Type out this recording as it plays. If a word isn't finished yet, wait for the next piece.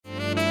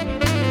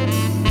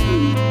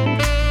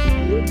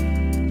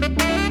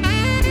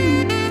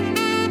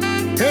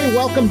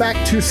welcome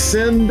back to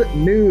Send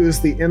News,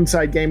 the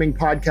Inside Gaming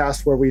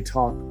podcast where we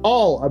talk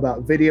all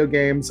about video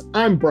games.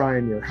 I'm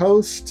Brian, your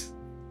host.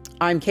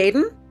 I'm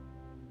Caden.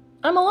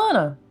 I'm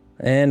Alana.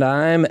 And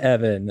I'm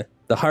Evan,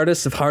 the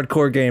hardest of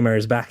hardcore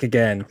gamers, back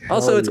again.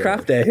 Also, it's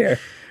Craft Day here.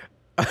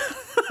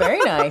 Very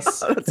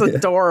nice. That's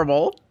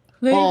adorable.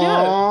 There you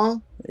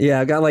go. Yeah,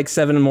 I got like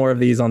 7 more of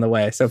these on the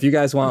way. So if you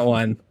guys want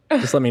one,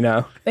 just let me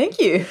know.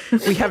 Thank you.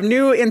 We have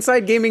new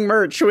Inside Gaming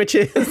merch, which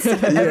is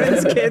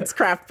Evan's Kids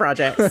Craft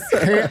Projects.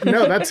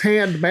 No, that's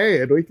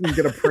handmade. We can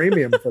get a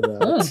premium for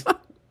that.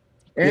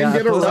 And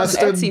get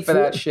arrested Etsy for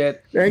that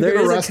shit. And get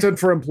arrested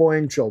for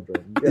employing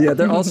children. Yeah,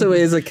 there also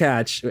is a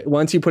catch.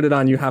 Once you put it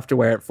on, you have to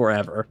wear it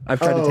forever. I've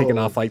tried to take it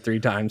off like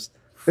 3 times.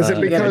 Is it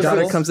because my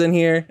daughter comes in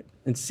here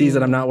and sees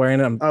that I'm not wearing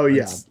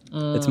it?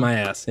 It's my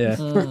ass. Yeah.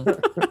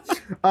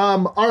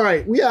 All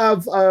right, we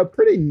have a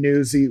pretty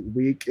newsy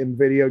week in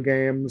video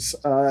games.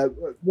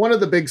 One of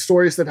the big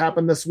stories that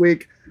happened this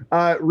week,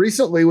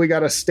 recently we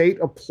got a state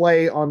of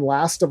play on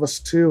Last of Us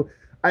 2.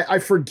 I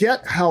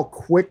forget how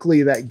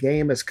quickly that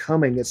game is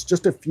coming. It's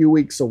just a few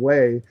weeks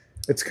away.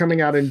 It's coming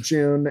out in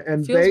June,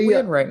 and Feels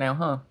weird right now,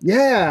 huh?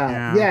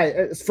 Yeah.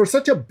 It's for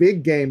such a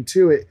big game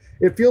too.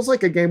 It feels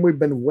like a game we've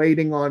been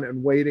waiting on,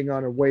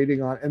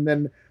 and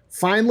then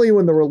finally,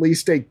 when the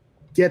release date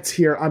gets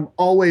here, I'm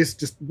always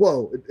just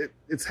whoa!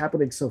 It's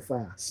happening so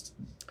fast.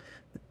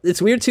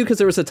 It's weird too because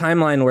there was a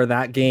timeline where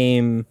that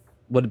game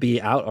would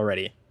be out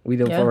already. We'd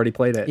have already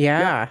played it.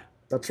 Yeah,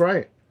 that's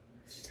right.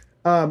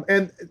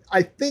 And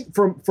I think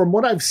from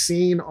what I've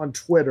seen on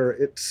Twitter,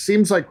 it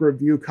seems like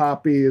review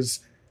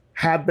copies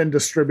have been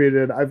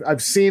distributed.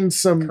 I've seen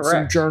some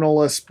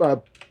journalists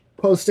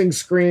posting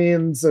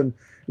screens, and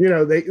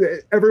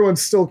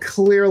everyone's still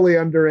clearly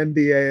under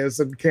NDAs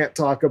and can't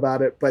talk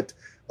about it. But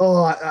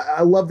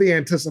I love the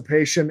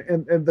anticipation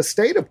and the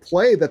state of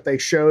play that they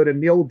showed, and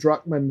Neil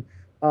Druckmann,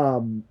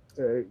 kind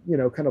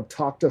of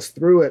talked us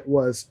through it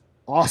was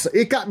awesome.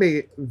 It got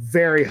me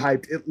very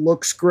hyped. It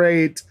looks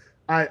great.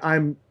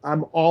 I'm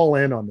all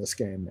in on this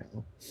game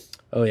now.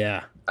 Oh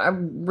yeah. I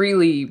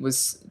really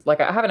was like,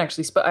 I haven't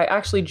actually, I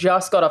actually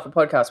just got off a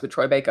podcast with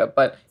Troy Baker,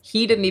 but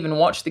he didn't even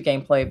watch the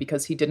gameplay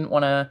because he didn't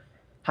want to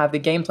have the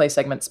gameplay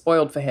segment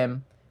spoiled for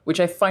him, which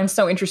I find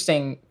so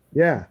interesting.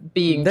 Yeah.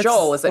 Being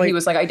Joel is that he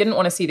was like, I didn't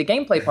want to see the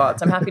gameplay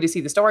parts. I'm happy to see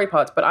the story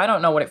parts, but I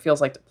don't know what it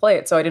feels like to play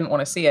it, so I didn't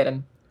want to see it.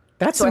 And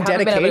that's some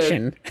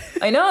dedication.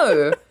 I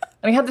know.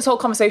 And we had this whole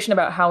conversation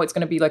about how it's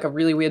going to be like a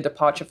really weird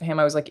departure for him.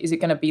 I was like, is it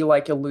going to be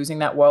like you're losing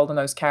that world and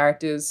those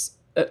characters?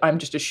 I'm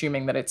just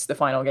assuming that it's the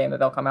final game that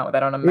they'll come out with. I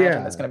don't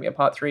imagine there's going to be a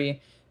part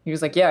 3. He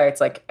was like, yeah, it's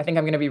like, I think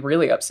I'm going to be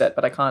really upset,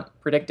 but I can't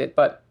predict it.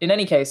 But in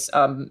any case,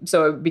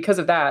 so because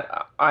of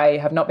that, I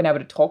have not been able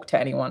to talk to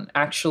anyone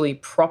actually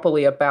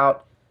properly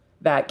about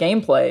that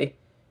gameplay.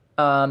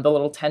 The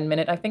little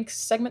 10-minute, I think,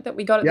 segment that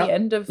we got at the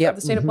end of the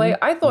state of play.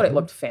 I thought it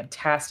looked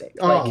fantastic.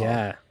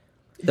 Yeah.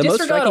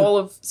 Disregard all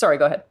of... Sorry,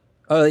 go ahead.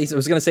 Oh, I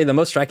was going to say the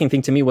most striking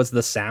thing to me was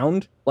the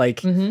sound. Like,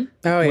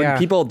 when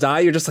people die,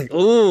 you're just like,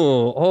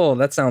 oh,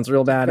 that sounds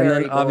real bad. Very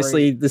and then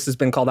obviously this has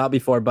been called out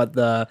before,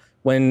 but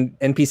when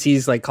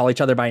NPCs like call each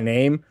other by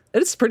name,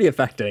 it's pretty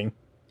affecting.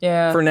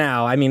 Yeah. For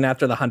now, I mean,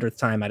 after the 100th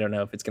time, I don't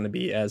know if it's going to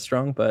be as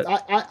strong, but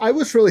I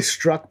was really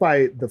struck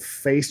by the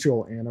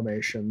facial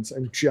animations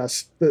and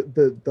just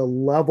the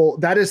level.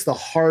 That is the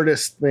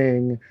hardest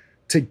thing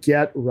to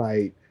get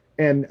right.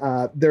 And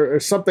there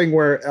is something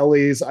where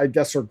Ellie's, I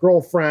guess, her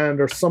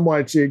girlfriend or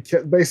someone, she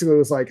basically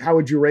was like, how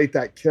would you rate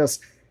that kiss?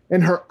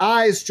 And her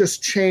eyes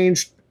just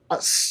changed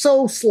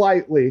so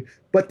slightly,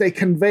 but they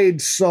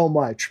conveyed so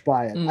much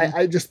by it.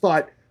 I just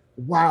thought,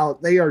 wow,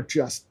 they are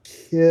just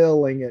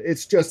killing it.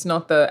 It's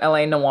not the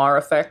LA Noire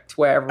effect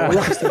where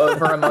everyone just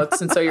over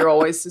emotes and so you're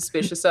always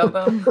suspicious of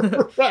them.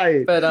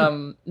 Right. But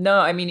no,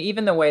 I mean,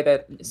 even the way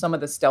that some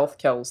of the stealth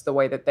kills, the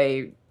way that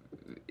the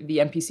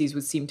NPCs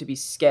would seem to be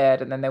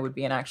scared and then there would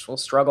be an actual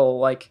struggle.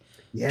 Like,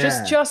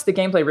 just the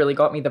gameplay really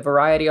got me, the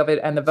variety of it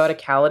and the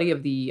verticality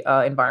of the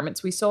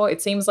environments we saw.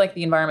 It seems like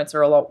the environments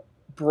are a lot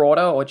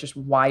broader or just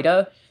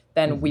wider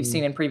than we've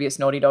seen in previous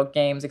Naughty Dog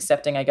games,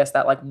 excepting, I guess,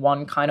 that like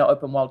one kind of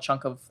open world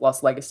chunk of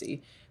Lost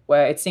Legacy,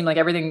 where it seemed like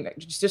everything,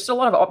 just a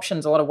lot of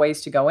options, a lot of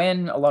ways to go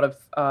in, a lot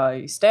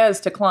of stairs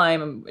to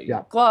climb,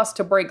 glass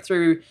to break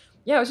through.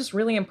 Yeah, I was just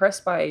really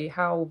impressed by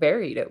how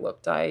varied it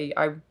looked. I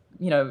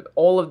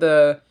all of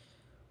the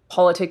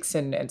politics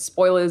and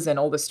spoilers and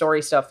all the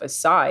story stuff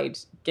aside,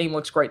 game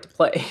looks great to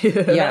play.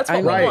 That's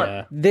what we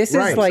want. This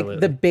is like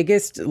the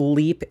biggest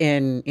leap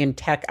in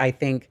tech, I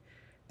think,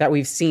 that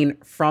we've seen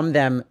from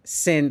them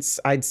since,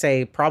 I'd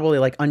say, probably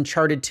like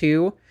Uncharted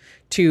 2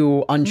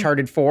 to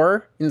Uncharted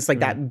 4. And it's like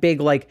that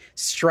big, like,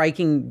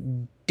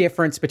 striking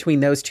difference between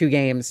those two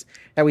games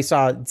that we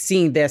saw.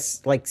 Seeing this,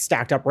 like,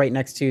 stacked up right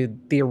next to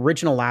the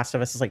original Last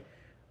of Us is like,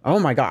 oh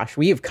my gosh,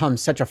 we have come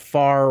such a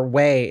far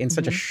way in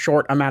such a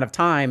short amount of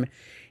time.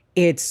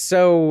 It's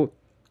so...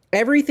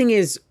 everything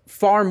is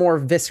far more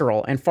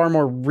visceral and far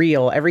more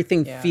real.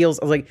 Everything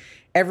feels like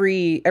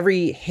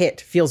every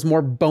hit feels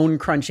more bone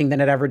crunching than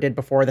it ever did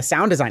before. The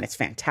sound design is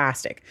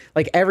fantastic.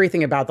 Like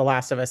everything about The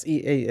Last of Us,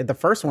 the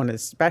first one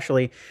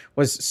especially,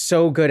 was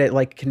so good at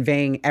like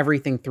conveying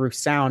everything through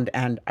sound.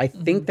 And I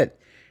think that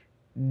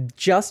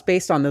just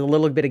based on the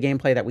little bit of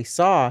gameplay that we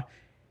saw,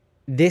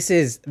 this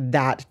is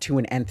that to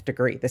an nth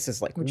degree. This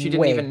is like which you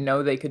didn't even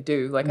know they could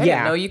do. Like I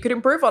didn't know you could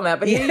improve on that,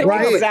 but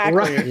exactly.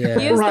 Right.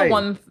 Here's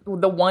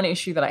the one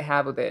issue that I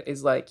have with it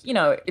is like, you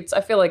know,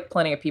 I feel like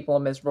plenty of people are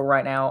miserable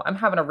right now. I'm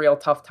having a real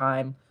tough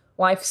time.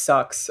 Life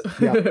sucks.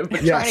 We're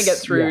trying to get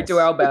through, do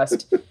our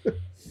best.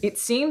 It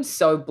seems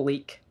so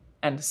bleak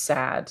and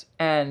sad.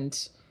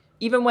 And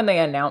even when they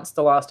announced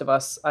The Last of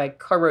Us, I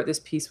co-wrote this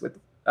piece with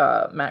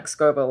Max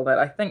Scoville that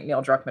I think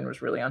Neil Druckmann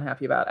was really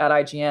unhappy about at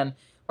IGN.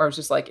 Where I was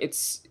just like,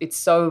 it's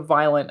so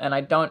violent,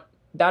 and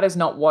that is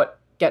not what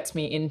gets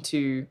me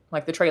into,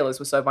 like, the trailers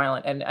were so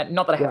violent, and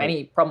not that I have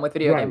any problem with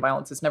video game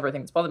violence, it's never a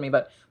thing that's bothered me,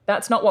 but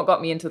that's not what got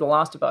me into The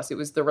Last of Us. It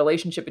was the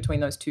relationship between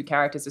those two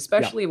characters,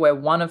 especially where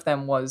one of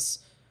them was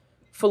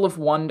full of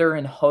wonder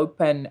and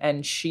hope,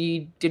 and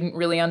she didn't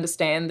really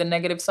understand the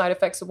negative side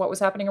effects of what was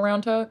happening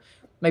around her.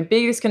 My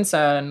biggest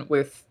concern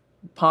with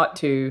Part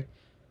 2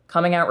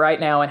 coming out right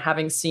now and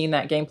having seen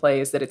that gameplay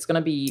is that it's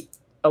going to be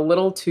a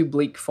little too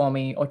bleak for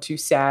me, or too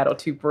sad, or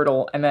too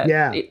brutal, and that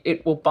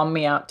it will bum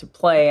me out to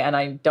play,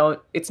 and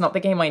it's not the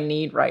game I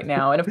need right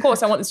now. And of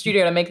course I want the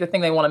studio to make the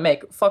thing they want to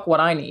make. Fuck what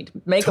I need.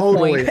 Make a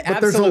point. But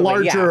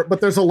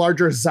there's a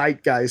larger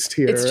zeitgeist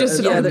here. It's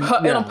just on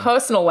a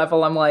personal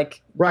level, I'm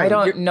like, I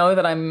don't know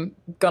that I'm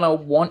gonna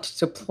want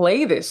to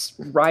play this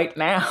right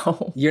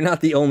now. You're not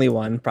the only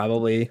one,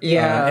 probably.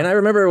 Yeah. And I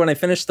remember when I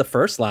finished the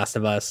first Last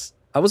of Us,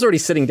 I was already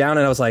sitting down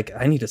and I was like,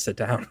 I need to sit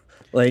down.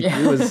 Like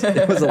it was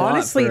a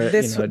honestly, lot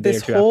for,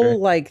 this whole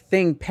like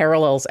thing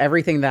parallels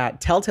everything that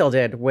Telltale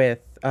did with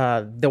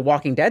the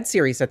Walking Dead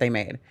series that they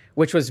made,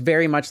 which was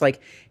very much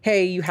like,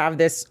 hey, you have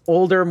this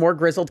older, more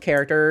grizzled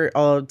character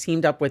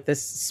teamed up with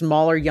this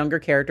smaller, younger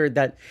character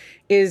that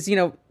is, you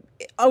know,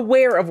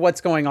 aware of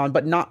what's going on,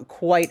 but not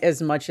quite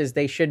as much as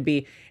they should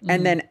be.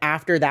 And then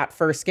after that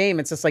first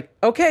game, it's just like,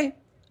 okay,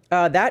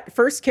 that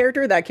first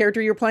character, that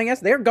character you're playing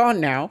as, they're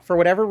gone now for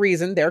whatever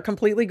reason. They're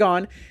completely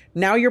gone.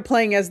 Now you're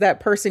playing as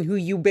that person who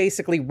you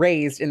basically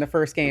raised in the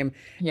first game.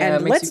 Yeah, and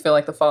it makes you feel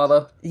like the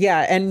father.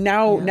 Yeah, and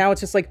now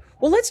it's just like,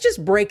 well, let's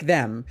just break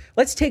them.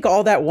 Let's take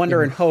all that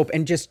wonder and hope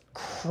and just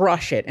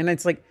crush it. And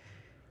it's like,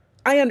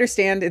 I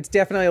understand it's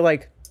definitely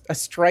like a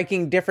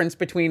striking difference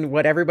between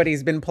what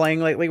everybody's been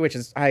playing lately, which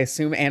is, I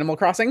assume, Animal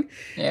Crossing.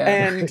 Yeah.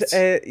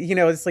 And, you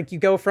know, it's like you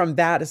go from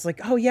that, it's like,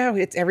 oh yeah,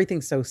 it's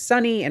everything's so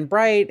sunny and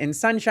bright and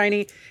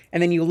sunshiny.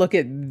 And then you look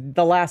at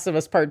The Last of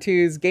Us Part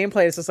 2's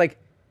gameplay, it's just like,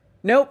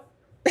 nope.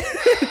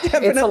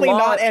 Definitely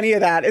not any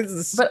of that.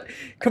 It's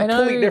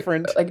completely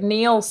different. Like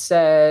Neil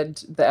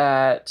said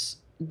that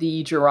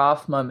the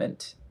giraffe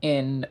moment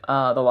in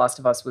The Last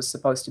of Us was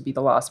supposed to be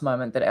the last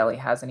moment that Ellie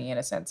has any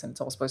innocence, and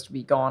it's all supposed to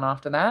be gone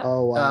after that.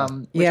 Oh, wow.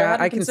 Which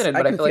I can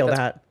feel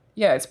that.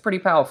 Yeah, it's pretty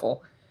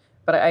powerful.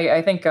 But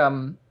I think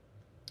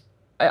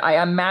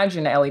I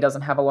imagine Ellie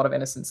doesn't have a lot of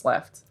innocence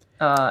left.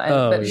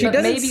 She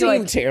doesn't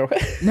seem to.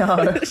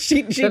 No,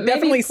 she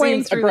definitely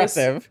seems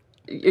aggressive.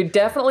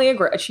 Definitely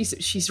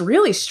she's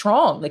really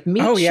strong, like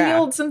meat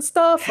shields and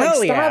stuff. Hell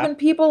like stabbing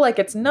people like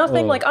it's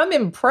nothing. Like I'm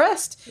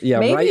impressed. Yeah,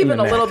 maybe right even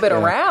a little bit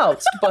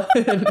aroused, but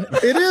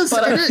it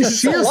is.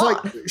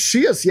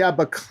 She has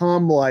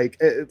become like,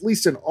 at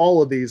least in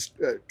all of these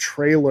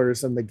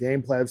trailers and the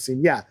gameplay I've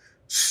seen,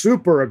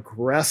 super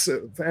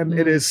aggressive, and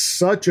it is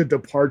such a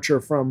departure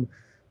from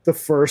the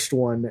first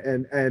one,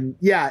 and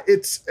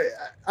it's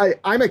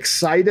I'm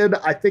excited.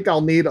 I think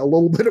I'll need a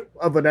little bit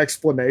of an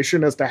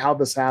explanation as to how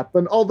this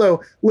happened.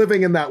 Although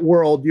living in that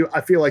world, I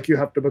feel like you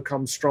have to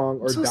become strong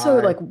or die. It's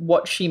also like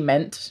what she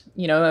meant,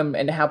 you know,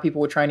 and how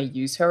people were trying to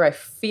use her. I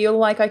feel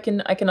like I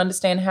can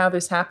understand how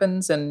this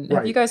happens. And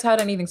have you guys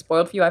had anything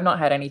spoiled for you? I've not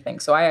had anything,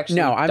 so I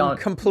actually I'm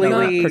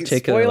completely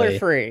spoiler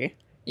free.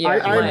 Yeah,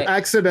 I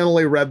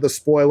accidentally read the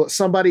spoiler.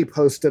 Somebody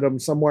posted them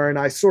somewhere, and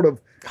I sort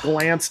of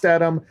glanced at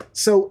them.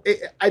 So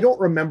I don't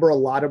remember a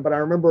lot of, but I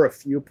remember a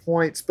few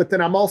points. But then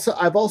I've also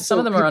some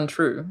of them are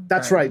untrue.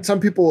 That's right. Some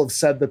people have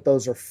said that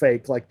those are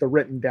fake, like the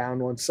written down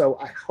ones. So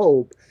I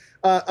hope.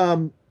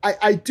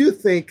 I do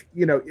think,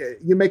 you know,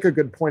 you make a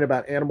good point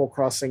about Animal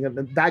Crossing, and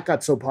that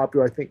got so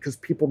popular, I think, because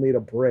people need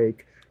a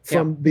break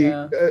from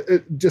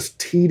just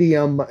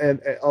tedium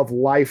of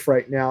life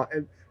right now.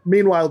 And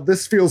meanwhile,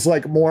 this feels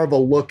like more of a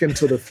look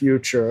into the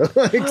future.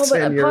 Like but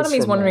part of me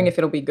is wondering if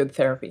it'll be good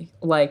therapy.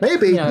 Like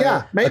maybe, you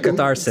know, maybe. A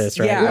catharsis,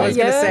 right? Yeah, I was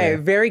going to say,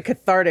 very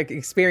cathartic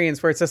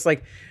experience where it's just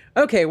like,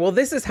 okay, well,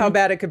 this is how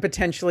bad it could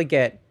potentially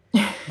get.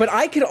 but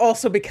I could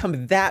also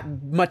become that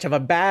much of a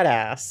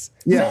badass.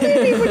 Yeah.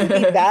 It wouldn't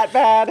be that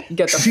bad.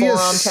 Get the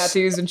forearm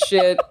tattoos and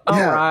shit. All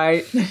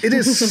right. It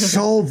is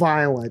so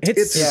violent.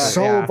 It's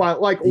so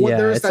violent. Like when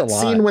there's that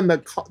scene when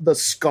the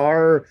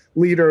Scar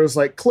leader is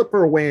like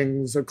clipper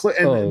wings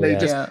and they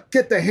just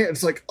get the hand.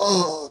 It's like,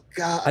 oh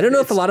God. I don't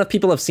know if a lot of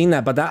people have seen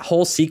that, but that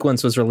whole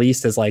sequence was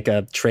released as like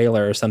a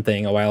trailer or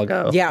something a while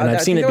ago. Yeah. And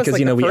I've seen it because,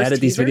 like we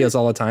edit these videos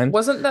all the time.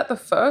 Wasn't that the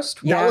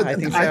first one? Yeah, I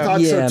think so. I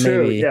thought so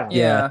too. Maybe.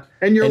 Yeah.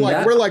 And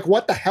we're like,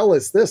 what the hell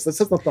is this?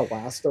 This isn't The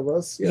Last of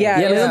Us.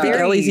 I don't think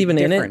Ellie's even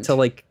in it till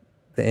like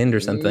the end or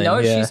something.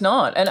 No, she's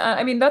not. And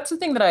I mean, that's the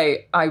thing that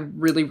I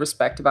really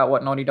respect about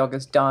what Naughty Dog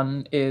has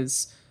done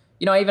is,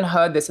 I even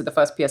heard this at the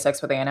first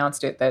PSX where they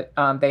announced it, that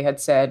they had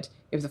said,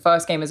 if the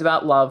first game is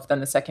about love, then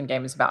the second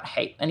game is about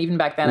hate. And even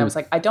back then I was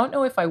like, I don't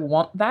know if I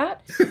want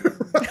that.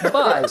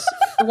 But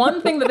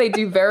one thing that they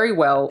do very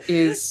well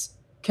is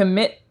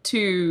commit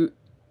to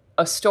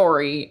a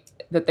story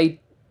that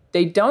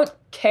they don't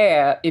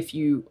care if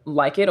you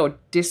like it or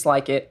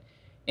dislike it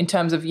in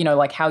terms of,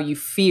 like how you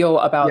feel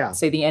about,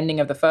 say, the ending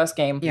of the first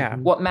game. Yeah.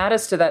 What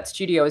matters to that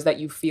studio is that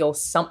you feel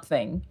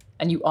something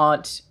and you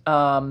aren't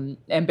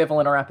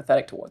ambivalent or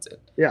apathetic towards it.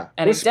 Yeah.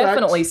 And it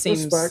definitely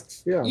seems...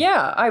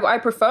 I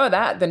prefer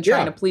that than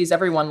trying to please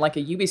everyone like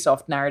a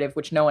Ubisoft narrative,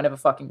 which no one ever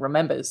fucking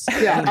remembers.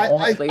 Yeah,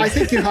 I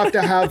think you have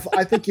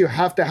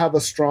to have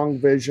a strong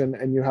vision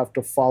and you have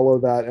to follow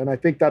that. And I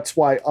think that's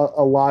why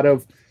a lot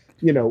of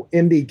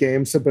indie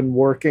games have been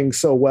working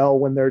so well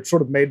when they're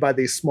sort of made by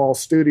these small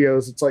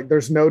studios. It's like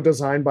there's no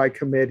design by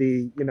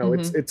committee.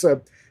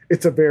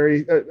 It's a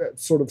very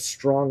sort of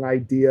strong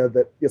idea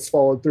that gets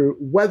followed through,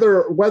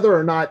 whether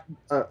or not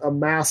a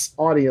mass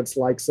audience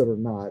likes it or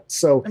not.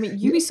 So I mean,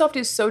 Ubisoft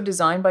is so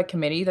designed by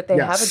committee that they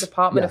have a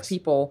department of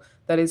people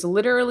that is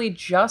literally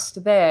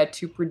just there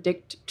to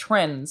predict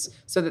trends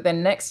so that their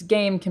next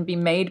game can be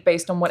made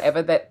based on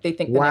whatever that they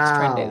think the next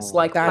trend is.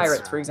 Like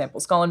Pirates, for example.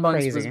 Skull and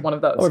Bones was one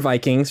of those. Or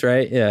Vikings,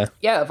 right? Yeah.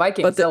 Yeah,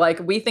 Vikings. But they're like,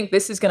 we think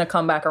this is going to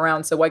come back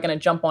around, so we're going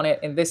to jump on it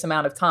in this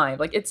amount of time.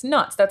 Like, it's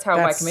nuts. That's how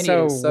by committee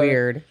is. So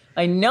weird.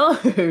 I know.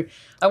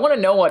 I want to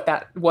know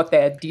what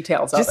their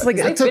details are. Just like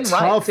that's a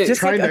tough.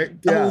 Just like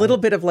a little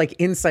bit of like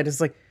insight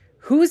is like,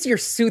 who's your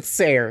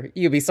soothsayer,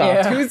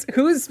 Ubisoft? Yeah.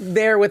 Who's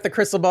there with the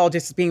crystal ball,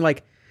 just being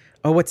like,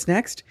 oh, what's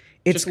next?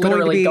 It's just going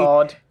to be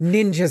God.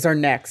 Ninjas are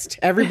next.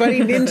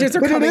 Everybody, ninjas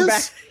are coming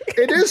back.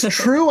 It is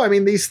true. I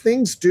mean, these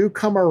things do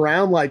come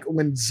around. Like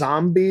when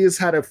zombies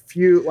had a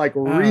few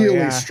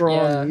really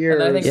strong years.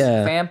 And I think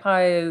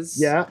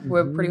vampires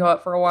were pretty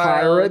hot for a while.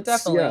 Pirates,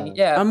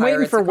 definitely. I'm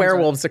waiting for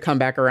werewolves to come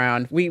back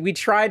around. We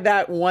tried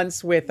that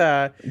once with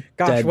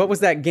what was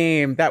that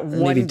game? That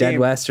one maybe game. Dead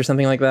West or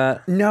something like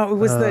that. No, it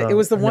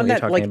was the one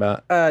that like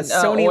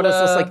Sony was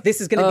just like,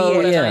 this is going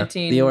to be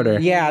it. The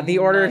Order. Yeah, The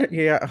Order.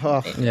 Yeah.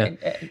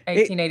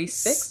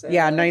 1886. The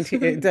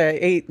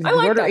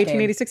Order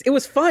 1886. It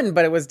was fun,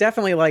 but it was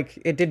definitely like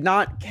it did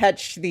not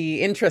catch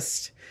the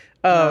interest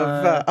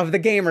of the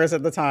gamers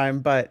at the time.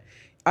 But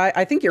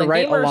I think you're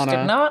right, gamers Alana.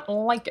 Did not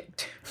like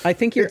it. I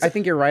think you're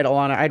right,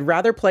 Alana. I'd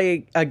rather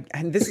play.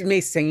 And this may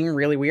seem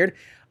really weird.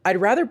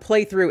 I'd rather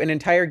play through an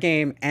entire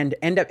game and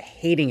end up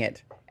hating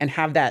it and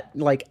have that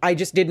like I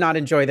just did not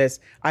enjoy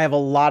this. I have a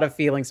lot of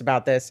feelings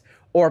about this,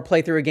 or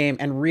play through a game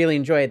and really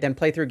enjoy it, than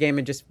play through a game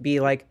and just be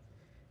like,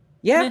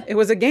 yeah, it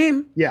was a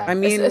game. Yeah. I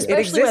mean, especially it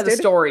existed. where the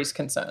story's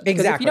concerned.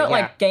 Because Exactly. if you don't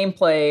like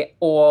gameplay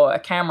or a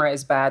camera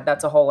is bad,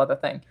 that's a whole other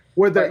thing.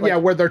 Where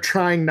they're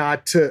trying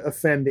not to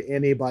offend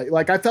anybody.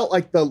 Like I felt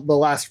like the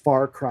last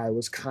Far Cry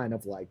was kind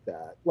of like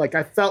that. Like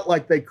I felt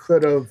like they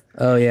could have.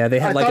 Oh yeah, they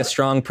had a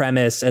strong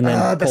premise and then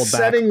pulled back. The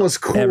setting was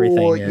cool.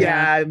 Everything,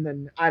 and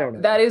then I don't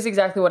know. That is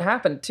exactly what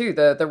happened too.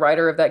 The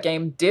writer of that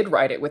game did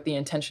write it with the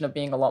intention of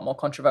being a lot more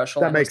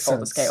controversial and was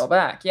told to scale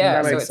back.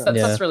 Yeah,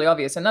 that's really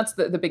obvious. And that's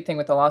the big thing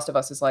with The Last of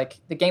Us is like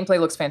the gameplay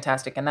looks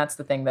fantastic, and that's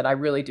the thing that I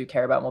really do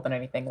care about more than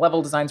anything.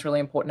 Level design's really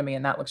important to me,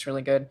 and that looks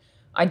really good.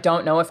 I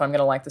don't know if I'm going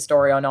to like the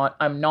story or not.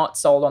 I'm not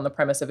sold on the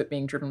premise of it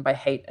being driven by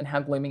hate and how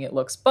gloomy it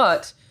looks,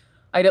 but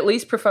I'd at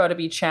least prefer to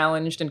be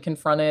challenged and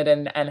confronted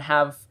and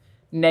have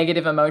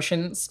negative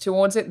emotions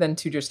towards it than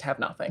to just have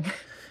nothing.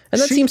 And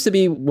that seems to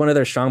be one of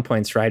their strong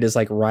points, right? Is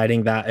like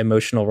riding that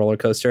emotional roller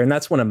coaster. And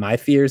that's one of my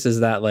fears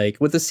is that like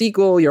with the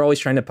sequel, you're always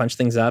trying to punch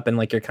things up. And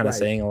like you're kind of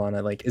saying,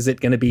 Alana, like, is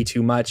it going to be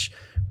too much?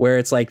 Where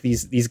it's like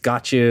these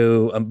got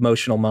you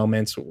emotional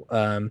moments.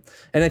 And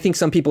I think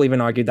some people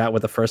even argued that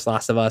with the first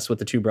Last of Us with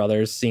the two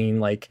brothers, seeing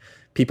like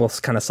people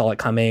kind of saw it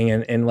coming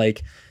and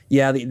like,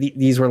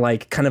 these were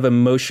like kind of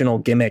emotional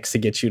gimmicks to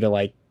get you to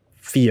like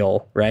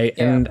feel, right?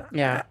 Yeah.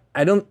 And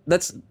I don't,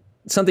 that's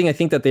something I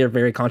think that they're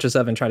very conscious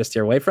of and try to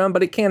steer away from,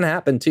 but it can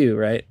happen too,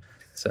 right?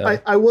 So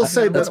I will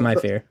say that's my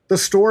fear. The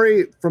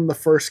story from the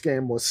first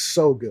game was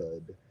so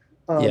good.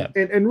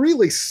 And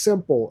really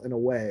simple in a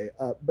way,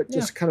 but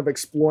just kind of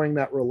exploring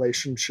that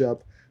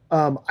relationship.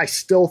 I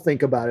still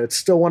think about it. It's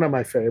still one of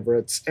my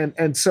favorites.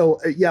 And so,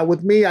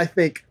 with me, I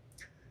think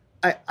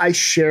I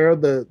share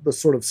the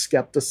sort of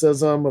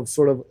skepticism of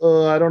sort of,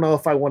 I don't know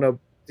if I want to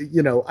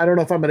you know, I don't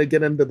know if I'm going to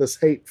get into this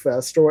hate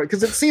fest or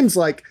because it seems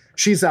like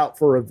she's out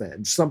for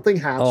revenge. Something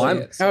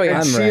happened.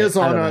 She's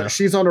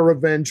on a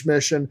revenge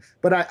mission.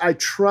 But I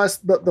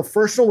trust the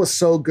first one was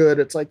so good.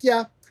 It's like,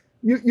 yeah,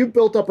 you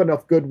built up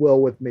enough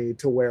goodwill with me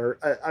to where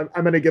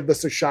I'm going to give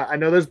this a shot. I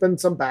know there's been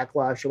some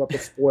backlash about the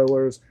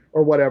spoilers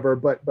or whatever,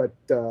 but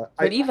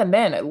even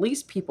then, at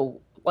least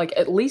people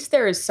at least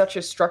there is such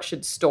a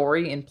structured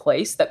story in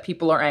place that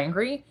people are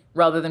angry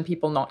rather than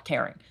people not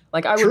caring.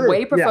 Like, I would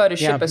way prefer to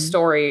ship a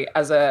story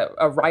as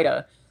a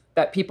writer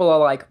that people are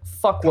like,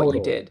 fuck what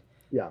you did.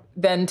 Yeah.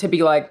 Than to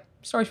be like,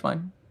 story's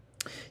fine.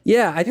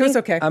 Yeah, I think it's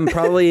okay. I'm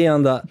probably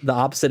on the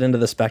opposite end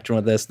of the spectrum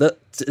with this.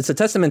 It's a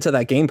testament to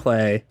that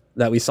gameplay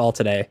that we saw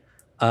today.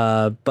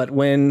 But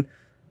when,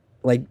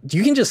 like,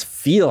 you can just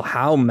feel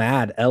how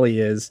mad Ellie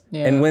is.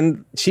 Yeah. And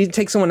when she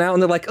takes someone out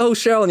and they're like, oh,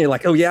 Cheryl, and you're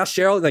like, oh, yeah,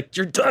 Cheryl. Like,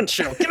 you're done,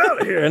 Cheryl. Get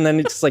out of here. And then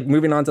it's just like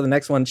moving on to the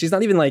next one. She's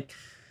not even like,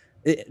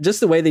 just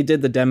the way they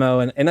did the demo,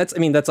 and that's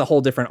a whole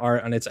different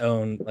art on its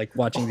own, like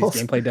watching these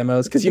gameplay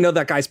demos, because you know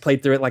that guy's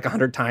played through it like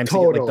 100 times to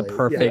get like the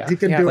perfect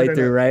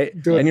playthrough, right?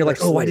 And you're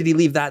like, oh, why did he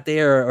leave that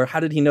there? Or how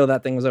did he know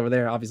that thing was over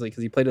there? Obviously,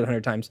 because he played it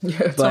 100 times. Yeah,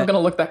 it's not going to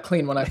look that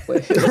clean when I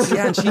play.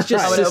 Yeah, and she's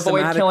just I'm going to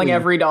avoid killing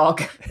every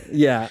dog.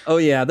 Yeah. Oh,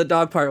 yeah. The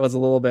dog part was a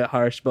little bit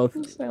harsh, both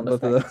of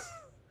those.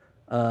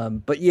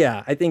 But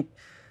yeah, I think,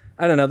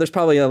 I don't know, there's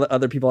probably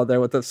other people out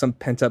there with some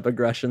pent-up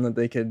aggression that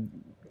they could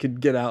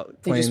get out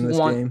playing this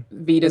game.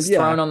 Vita's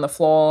thrown on the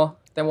floor.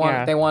 They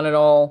want it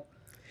all.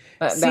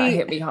 That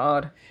hit me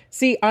hard.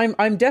 See,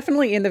 I'm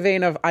definitely in the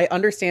vein of, I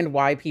understand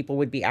why people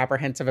would be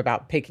apprehensive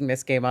about picking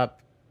this game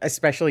up,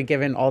 especially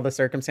given all the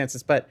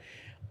circumstances, but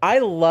I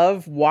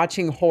love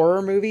watching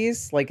horror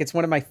movies. Like, it's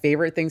one of my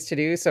favorite things to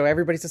do. So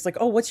everybody's just like,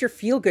 oh, what's your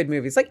feel-good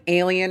movies? Like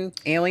Aliens.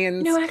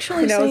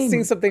 Actually,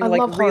 seeing something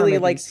like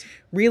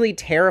really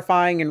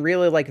terrifying and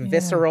really like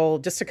visceral,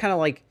 just to kind of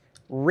like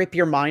rip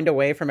your mind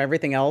away from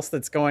everything else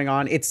that's going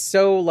on. It's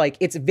so like,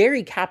 it's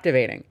very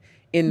captivating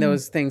in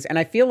those things. And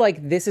I feel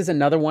like this is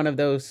another one of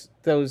those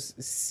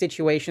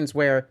situations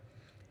where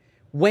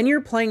when you're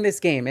playing this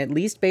game, at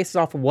least based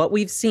off of what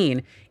we've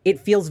seen,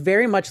 it feels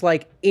very much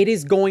like it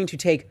is going to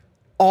take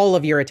all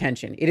of your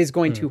attention. It is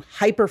going to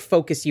hyper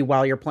focus you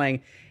while you're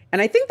playing.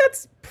 And I think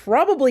that's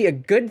probably a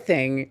good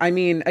thing. I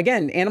mean,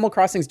 again, Animal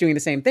Crossing's doing the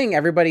same thing.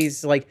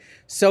 Everybody's like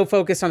so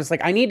focused on, it's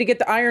like, I need to get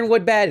the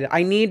ironwood bed.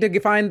 I need to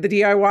find the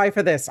DIY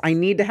for this. I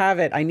need to have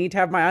it. I need to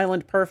have my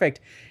island perfect.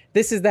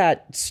 This is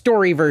that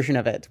story version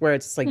of it where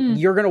it's like,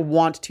 you're going to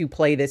want to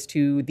play this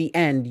to the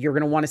end. You're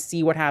going to want to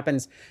see what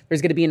happens.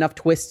 There's going to be enough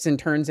twists and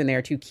turns in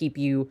there to keep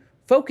you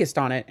focused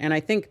on it. And I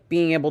think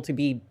being able to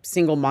be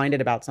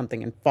single-minded about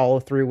something and follow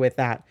through with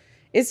that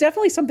is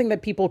definitely something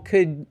that people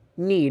could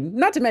need.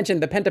 Not to mention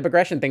the pent-up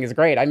aggression thing is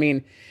great. I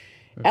mean,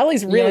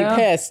 Ellie's really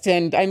pissed,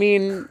 and I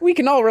mean, we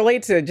can all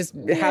relate to just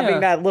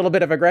having that little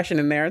bit of aggression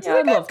in there. It's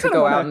I'd love to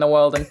go out in the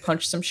world and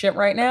punch some shit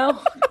right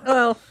now.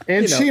 Well,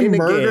 and she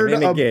murdered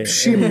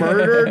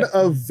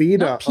a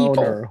Vita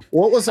owner.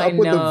 What was up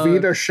with the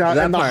Vita shot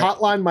and the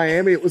Hotline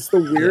Miami? It was the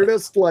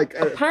weirdest. Like,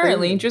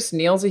 apparently, just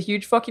Neil's a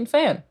huge fucking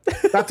fan.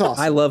 That's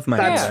awesome. I love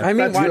Miami. I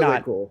mean, why really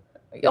not? Cool.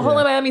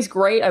 Hotline Miami's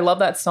great. I love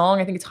that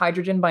song. I think it's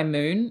Hydrogen by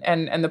Moon.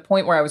 And the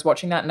point where I was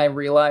watching that and I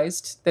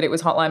realized that it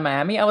was Hotline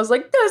Miami, I was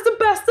like, that's the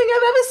best thing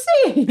I've ever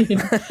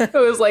seen.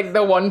 It was like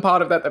the one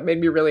part of that made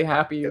me really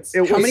happy. How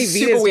many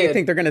Vitas do you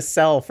think they're going to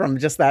sell from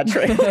just that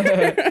trailer?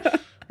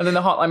 And then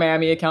the Hotline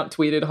Miami account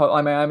tweeted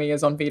Hotline Miami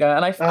is on Vita.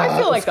 And I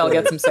feel like they'll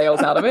get some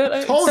sales out of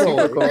it.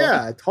 Totally. Cool.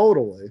 Yeah,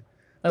 totally.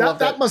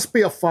 That must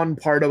be a fun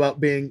part about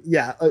being,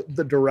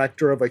 the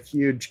director of a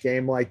huge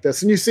game like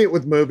this. And you see it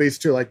with movies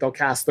too, like they'll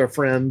cast their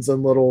friends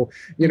and little,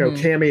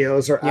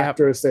 cameos or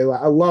actors. I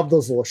love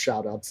those little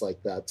shout outs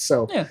like that.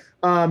 So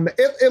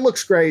it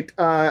looks great.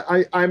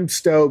 I'm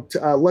stoked.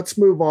 Let's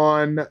move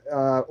on,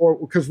 or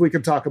because we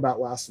could talk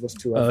about Last of Us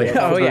 2.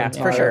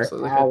 For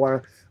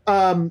sure.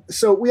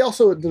 So we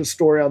also did a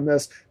story on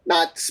this,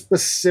 not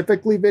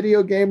specifically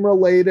video game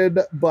related,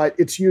 but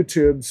it's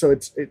YouTube. So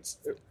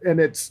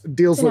it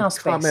deals with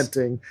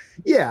commenting.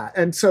 Yeah.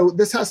 And so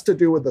this has to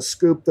do with a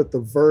scoop that The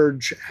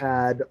Verge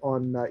had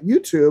on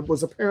YouTube,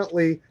 was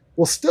apparently,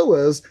 still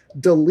is,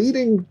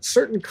 deleting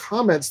certain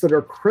comments that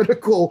are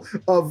critical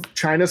of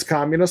China's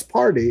Communist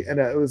Party. And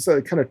it was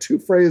kind of two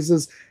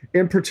phrases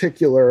in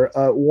particular.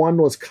 One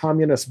was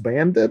communist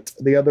bandit.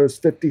 The other is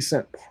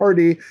 50-cent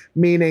party,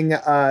 meaning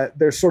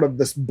there's sort of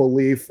this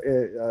belief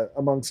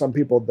among some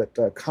people that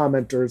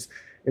commenters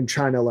in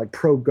China, like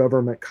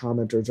pro-government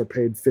commenters, are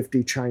paid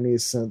 50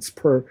 Chinese cents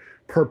per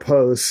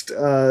post.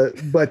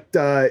 But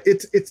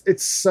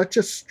it's such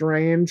a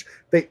strange,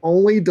 they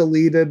only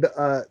deleted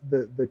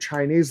the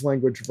Chinese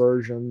language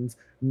versions,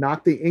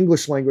 not the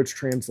English language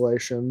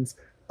translations.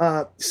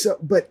 But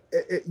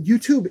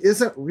YouTube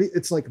isn't,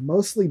 it's like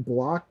mostly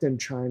blocked in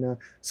China.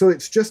 So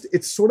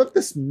it's sort of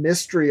this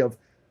mystery of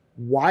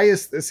why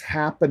is this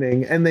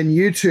happening? And then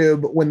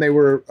YouTube, when they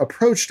were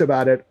approached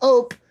about it,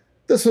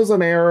 this was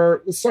an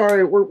error.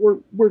 Sorry,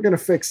 we're going to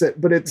fix it.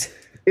 But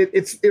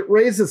it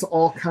raises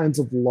all kinds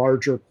of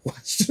larger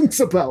questions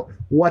about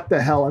what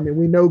the hell. I mean,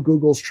 we know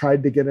Google's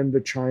tried to get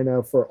into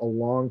China for a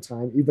long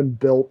time, even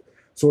built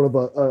sort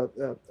of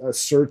a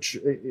search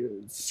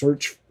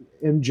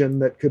engine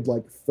that could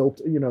like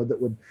filter, that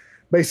would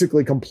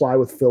basically comply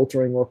with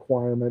filtering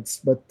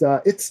requirements. But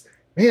it's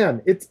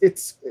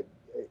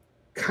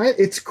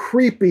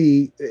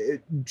creepy,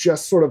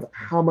 just sort of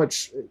how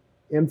much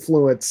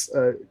influence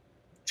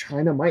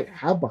China might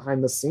have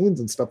behind the scenes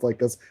and stuff like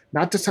this.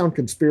 Not to sound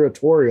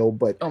conspiratorial,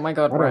 but oh my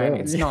God, Ryan,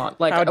 it's not.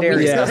 Like we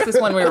discussed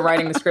this when we were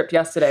writing the script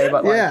yesterday,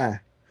 but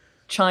like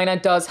China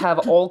does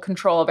have all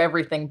control of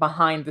everything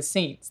behind the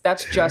scenes.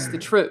 That's just the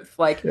truth.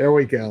 Like there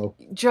we go.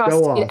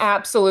 It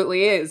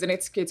absolutely is, and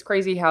it's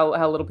crazy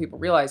how little people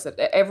realize that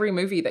every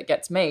movie that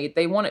gets made,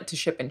 they want it to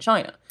ship in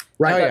China.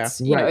 Right.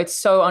 You know, it's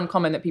so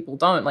uncommon that people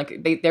don't.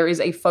 Like there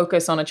is a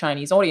focus on a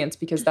Chinese audience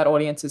because that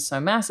audience is so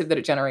massive that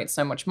it generates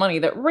so much money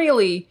that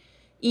really,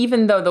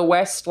 even though the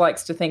West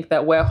likes to think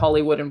that we're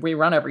Hollywood and we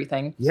run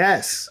everything,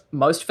 yes,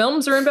 most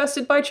films are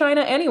invested by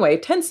China anyway.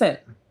 Tencent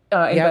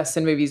invests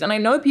in movies. And I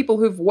know people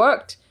who've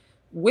worked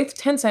with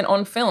Tencent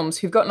on films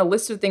who've gotten a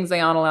list of things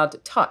they aren't allowed to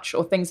touch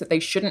or things that they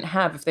shouldn't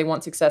have if they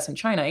want success in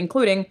China,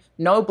 including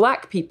no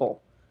black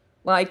people.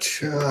 Like,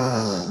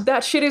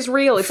 that shit is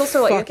real. It's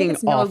also like, I think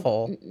it's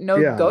awful.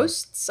 No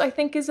ghosts, I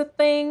think is a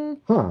thing.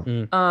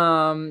 Some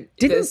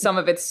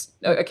of it's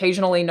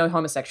occasionally no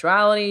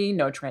homosexuality,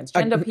 no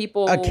transgender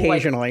people.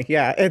 Occasionally,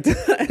 they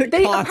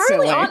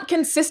apparently aren't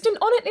consistent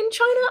on it in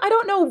China. I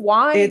don't know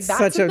why it's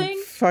that's such a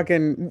thing.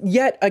 Fucking,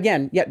 yet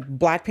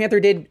Black Panther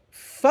did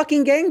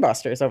fucking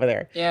gangbusters over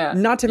there. Yeah.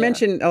 Not to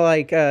mention,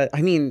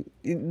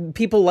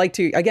 people like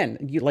to,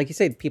 again, like you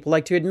say, people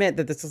like to admit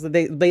that this is,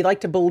 they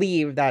like to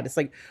believe that it's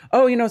like,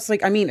 it's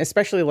like,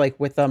 especially like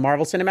with the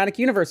Marvel Cinematic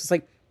Universe, it's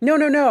like,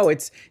 no,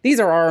 these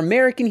are our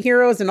American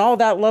heroes and all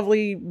that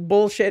lovely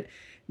bullshit.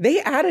 They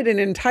added an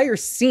entire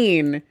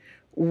scene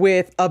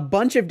with a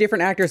bunch of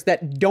different actors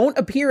that don't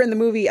appear in the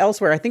movie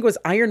elsewhere. I think it was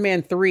Iron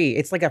Man 3.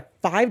 It's like a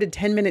 5 to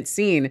 10 minute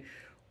scene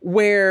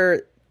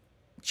where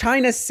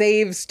China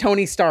saves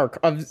Tony Stark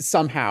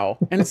somehow,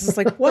 and it's just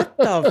like, what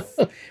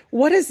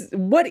is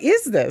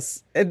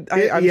this?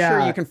 I'm sure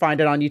you can find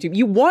it on YouTube.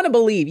 You want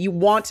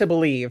to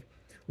believe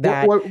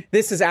that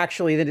this is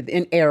actually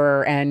an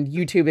error, and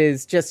YouTube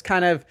is just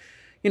kind of,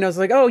 it's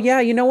like, oh yeah,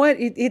 you know what?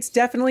 It's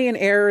definitely an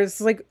error. It's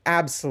like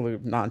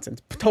absolute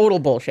nonsense, total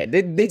bullshit.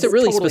 It's a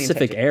really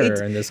specific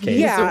error in this case.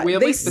 Yeah, it's a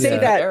really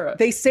specific error.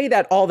 They say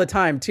that all the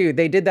time too.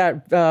 They did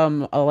that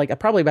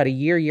probably about a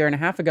year and a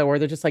half ago, where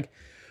they're just like,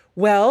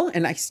 well,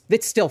 and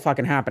it's still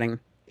fucking happening.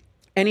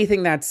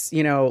 Anything that's,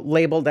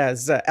 labeled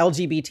as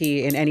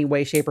LGBT in any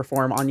way, shape, or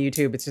form on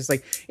YouTube, it's just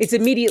like, it's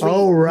immediately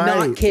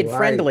not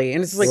kid-friendly.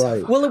 And it's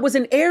like, well, it was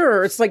an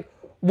error. It's like,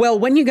 well,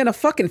 when are you going to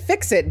fucking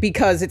fix it?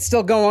 Because it's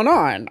still going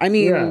on. I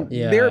mean,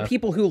 there are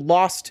people who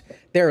lost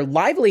their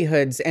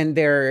livelihoods and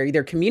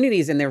their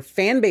communities and their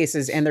fan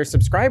bases and their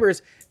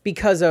subscribers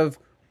because of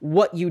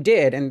what you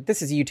did. And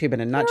this is YouTube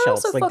in a nutshell. There are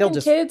also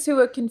fucking kids who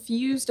are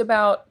confused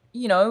about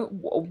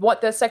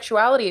what their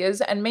sexuality is,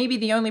 and maybe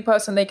the only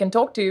person they can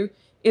talk to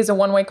is a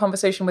one-way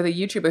conversation with a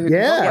YouTuber who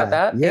can talk about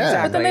that. Yeah,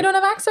 exactly. But then they don't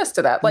have access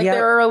to that. Like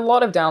there are a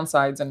lot of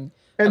downsides, and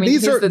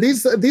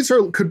these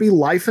could be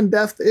life and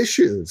death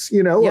issues,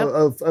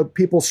 of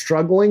people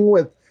struggling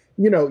with,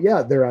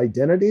 their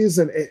identities,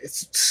 and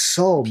it's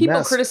so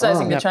people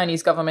criticizing the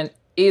Chinese government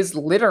is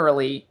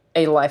literally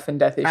a life and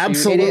death issue.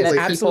 Absolutely.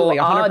 That people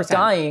are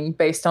dying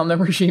based on the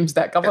regimes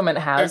that government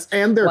has.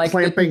 And they're like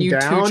clamping the new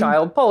down.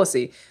 2-child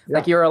policy. Yeah.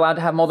 Like you're allowed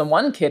to have more than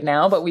one kid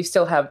now, but we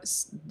still have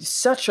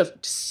such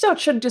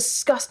a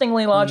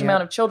disgustingly large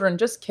amount of children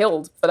just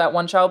killed for that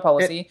 1-child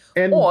policy,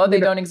 or they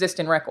don't exist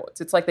in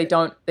records. It's like they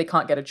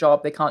can't get a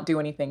job, they can't do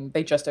anything,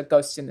 they just are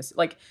ghosts in this.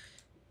 Like,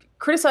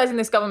 criticizing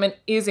this government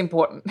is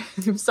important.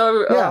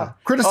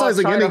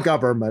 Criticizing any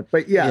government,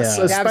 but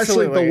especially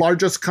absolutely. The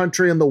largest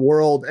country in the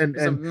world, and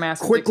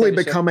quickly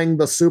becoming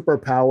the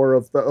superpower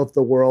of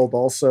the world.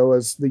 Also,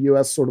 as the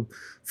U.S. sort of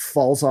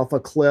falls off a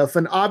cliff,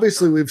 and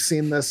obviously we've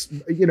seen this,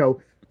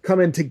 come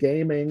into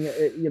gaming,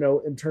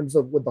 in terms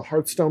of with the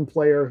Hearthstone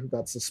player who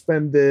got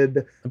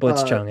suspended.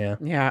 Blitzchung,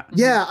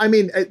 Yeah, I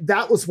mean,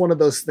 that was one of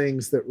those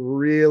things that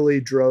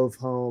really drove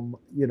home,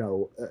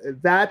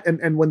 that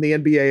and when the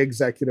NBA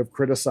executive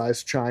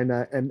criticized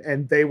China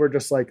and they were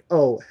just like,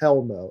 oh,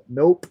 hell no.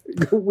 Nope.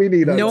 We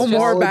need no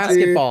more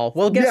basketball.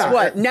 Well, guess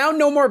what? Now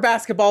no more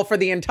basketball for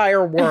the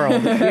entire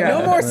world.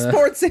 No more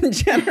sports in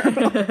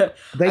general.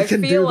 I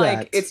feel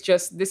like it's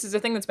just, this is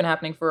a thing that's been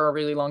happening for a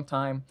really long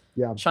time.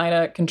 Yeah.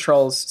 China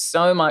controls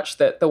so much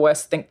that the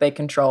West think they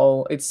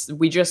control.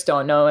 We just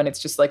don't know, and it's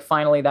just like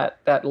finally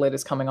that lid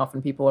is coming off,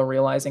 and people are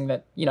realizing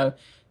that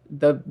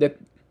the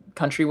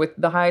country with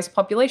the highest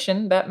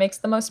population that makes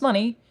the most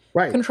money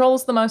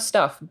controls the most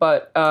stuff.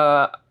 But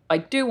I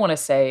do want to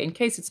say, in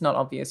case it's not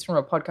obvious from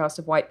a podcast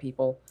of white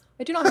people,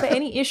 I do not have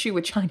any issue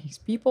with Chinese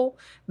people.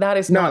 That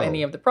is not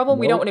any of the problem.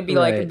 We don't want to be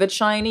like the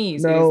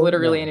Chinese. It is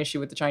literally an issue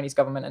with the Chinese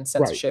government and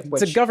censorship.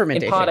 Which it's a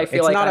government in part, issue. I feel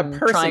it's like not I'm a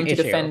person trying to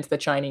issue. defend the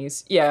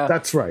Chinese. Yeah,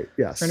 that's right.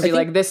 Yes, trying to be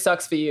like, this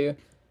sucks for you.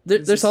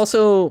 There's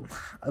also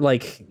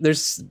like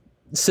there's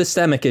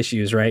systemic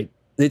issues, right?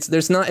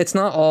 It's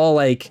not all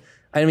like.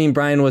 I mean,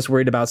 Brian was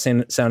worried about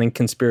sounding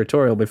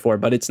conspiratorial before,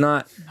 but it's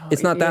not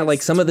that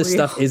like some of this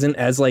stuff isn't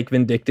as like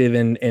vindictive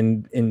and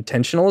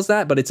intentional as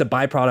that, but it's a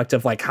byproduct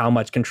of like how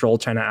much control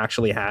China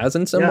actually has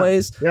in some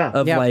ways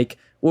like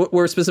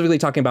we're specifically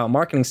talking about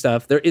marketing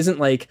stuff. There isn't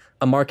like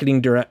a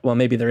marketing well,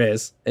 maybe there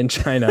is in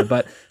China,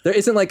 but there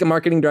isn't like a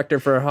marketing director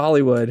for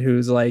Hollywood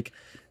who's like,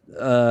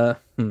 I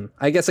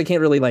guess I can't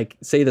really like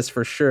say this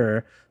for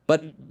sure.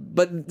 But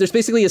there's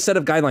basically a set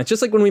of guidelines,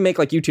 just like when we make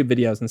like YouTube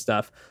videos and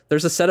stuff,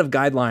 there's a set of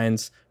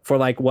guidelines for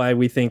like why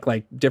we think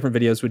like different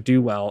videos would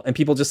do well. And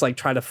people just like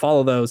try to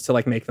follow those to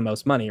like make the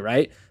most money.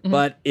 Right. Mm-hmm.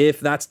 But if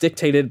that's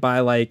dictated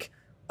by like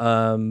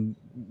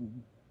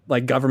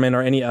government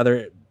or any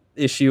other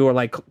issue or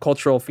like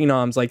cultural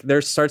phenoms, like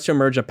there starts to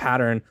emerge a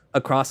pattern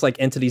across like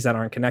entities that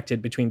aren't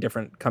connected between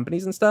different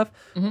companies and stuff.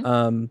 Mm-hmm.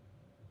 And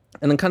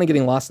I'm kind of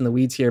getting lost in the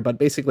weeds here. But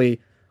basically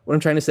what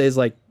I'm trying to say is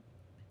like,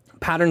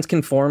 patterns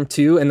can form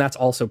too, and that's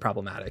also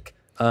problematic.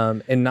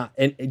 And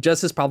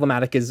just as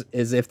problematic as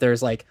if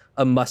there's like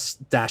a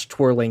mustache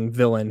twirling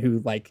villain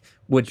who like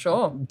would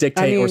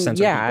dictate or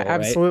censor people. Right?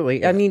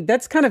 Absolutely. I mean,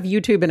 that's kind of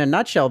YouTube in a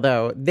nutshell,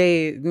 though.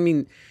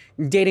 Dating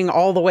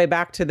all the way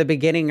back to the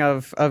beginning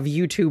of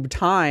YouTube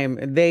time,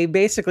 they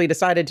basically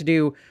decided to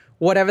do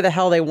whatever the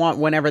hell they want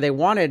whenever they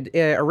wanted.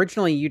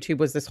 Originally, YouTube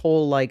was this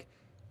whole like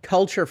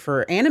culture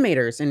for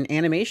animators and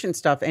animation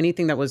stuff.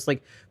 Anything that was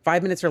like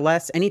 5 minutes or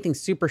less, anything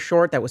super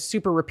short that was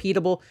super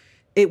repeatable,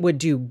 it would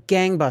do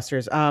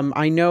gangbusters.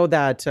 I know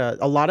that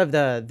a lot of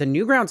the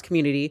Newgrounds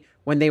community,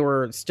 when they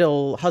were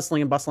still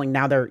hustling and bustling,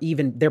 now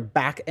they're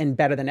back and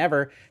better than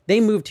ever. They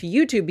moved to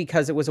YouTube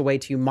because it was a way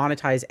to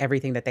monetize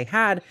everything that they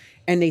had,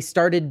 and they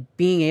started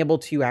being able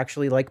to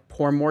actually like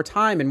pour more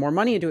time and more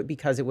money into it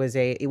because it was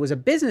a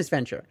business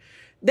venture.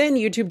 Then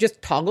YouTube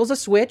just toggles a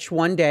switch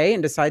one day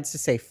and decides to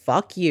say,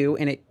 fuck you.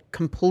 And it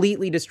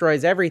completely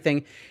destroys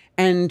everything.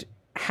 And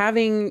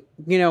having,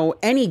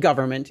 any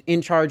government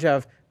in charge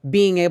of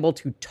being able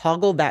to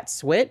toggle that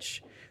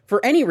switch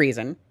for any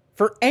reason,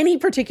 for any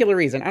particular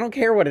reason, I don't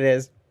care what it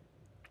is,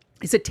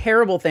 it's a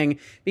terrible thing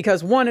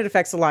because 1, it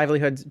affects the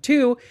livelihoods.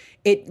 2,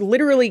 it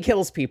literally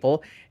kills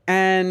people.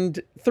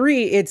 And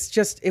 3, it's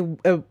just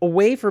a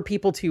way for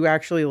people to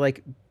actually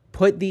like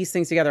put these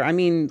things together. I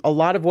mean, a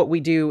lot of what we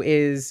do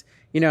is,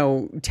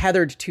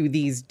 tethered to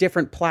these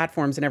different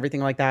platforms and everything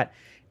like that.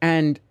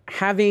 And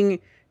having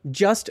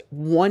just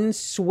one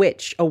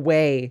switch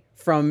away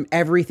from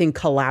everything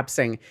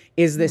collapsing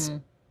is this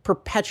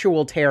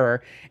perpetual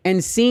terror.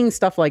 And seeing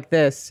stuff like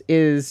this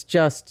is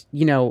just,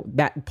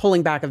 that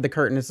pulling back of the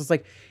curtain. It's just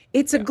like,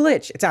 it's a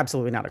glitch. It's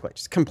absolutely not a glitch.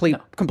 It's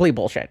complete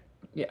bullshit.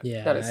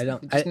 Yeah. That is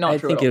I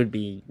think it would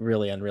be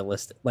really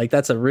unrealistic. Like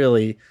that's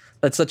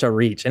such a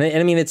reach. And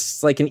I mean,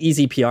 it's like an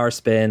easy PR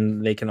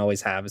spin they can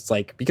always have. It's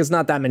like, because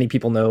not that many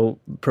people know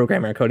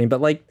programming or coding, but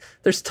like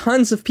there's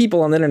tons of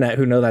people on the internet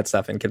who know that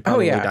stuff and could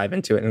probably dive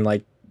into it and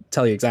like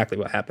tell you exactly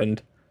what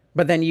happened.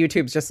 But then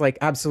YouTube's just like,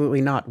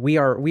 absolutely not. We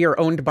are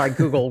owned by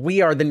Google.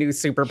 We are the new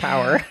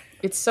superpower.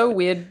 It's so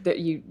weird that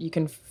you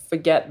can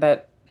forget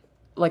that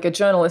like a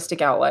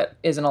journalistic outlet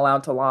isn't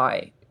allowed to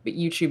lie. But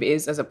YouTube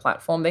is, as a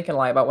platform, they can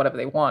lie about whatever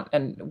they want,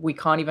 and we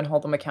can't even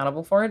hold them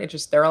accountable for it. It's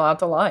just they're allowed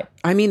to lie.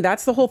 I mean,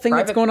 that's the whole thing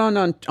that's going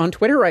on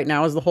Twitter right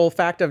now, is the whole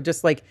fact of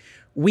just like,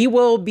 we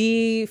will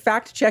be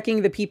fact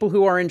checking the people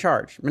who are in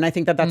charge. And I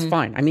think that's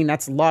fine. I mean,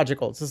 that's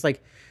logical. It's just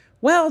like,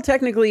 well,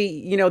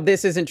 technically,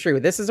 this isn't true.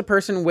 This is a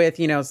person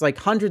with, it's like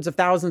hundreds of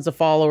thousands of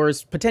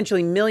followers,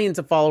 potentially millions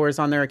of followers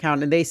on their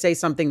account, and they say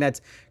something that's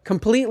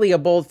completely a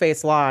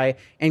bold-faced lie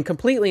and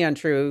completely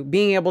untrue.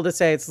 Being able to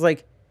say, it's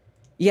like,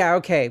 yeah,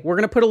 okay, we're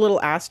going to put a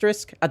little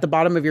asterisk at the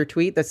bottom of your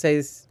tweet that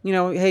says,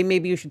 hey,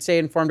 maybe you should stay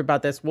informed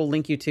about this. We'll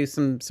link you to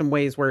some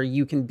ways where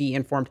you can be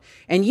informed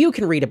and you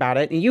can read about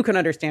it and you can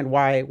understand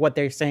why what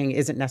they're saying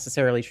isn't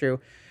necessarily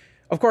true.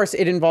 Of course,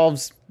 it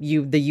involves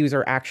the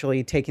user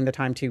actually taking the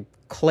time to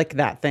click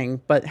that thing,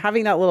 but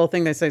having that little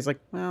thing that says like,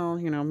 well,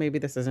 maybe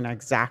this isn't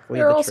exactly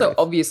there are the also truth.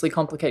 Obviously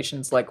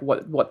complications like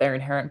what their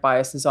inherent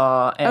biases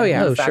are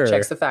and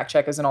checks the fact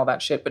checkers and all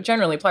that shit, but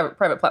generally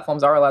private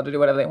platforms are allowed to do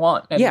whatever they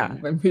want, and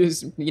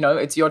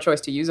it's your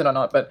choice to use it or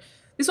not. But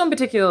this one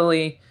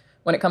particularly,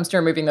 when it comes to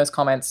removing those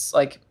comments,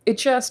 like it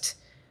just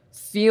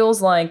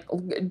feels like,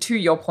 to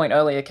your point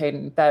earlier,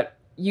 Caden, that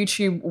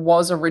YouTube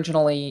was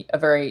originally a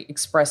very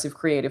expressive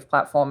creative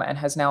platform and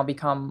has now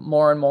become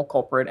more and more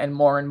corporate and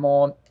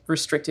more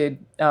restricted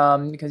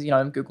because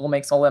Google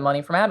makes all their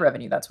money from ad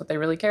revenue. That's what they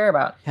really care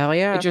about. Hell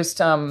yeah. It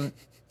just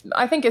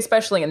I think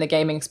especially in the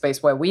gaming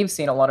space where we've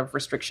seen a lot of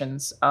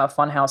restrictions,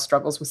 Funhouse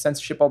struggles with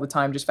censorship all the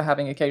time just for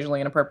having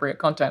occasionally inappropriate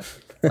content.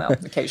 Well,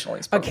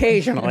 occasionally.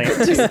 Occasionally.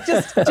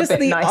 just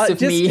the nice of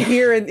just me.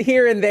 here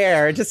and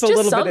there. Just a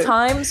little bit.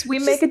 Sometimes we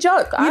make a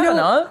joke. I don't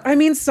know. I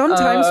mean,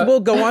 sometimes we'll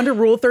go on to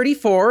Rule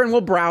 34 and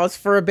we'll browse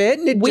for a bit,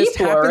 and it we just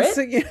happens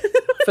to,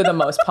 for the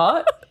most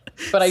part.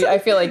 But I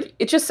feel like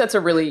it just sets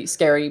a really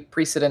scary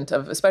precedent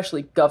of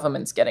especially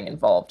governments getting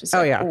involved. It's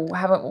like,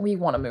 haven't we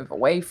want to move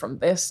away from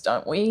this,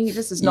 don't we?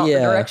 This is not the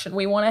direction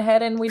we want to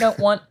head in. We don't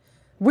want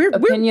we're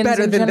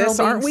better than this,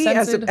 aren't we?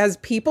 As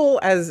people,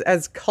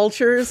 as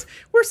cultures,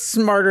 we're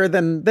smarter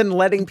than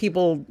letting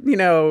people,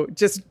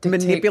 just dictate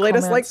manipulate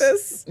comments. Us like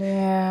this.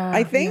 Yeah.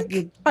 I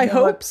think. I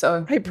hope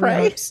so. I pray.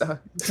 I hope so.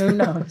 Who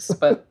knows?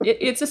 But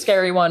it's a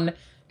scary one.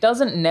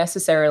 Doesn't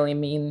necessarily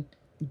mean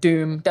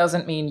doom,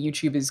 doesn't mean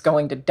YouTube is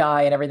going to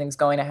die and everything's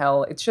going to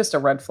hell. It's just a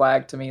red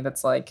flag to me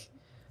that's like,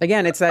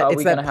 again, it's that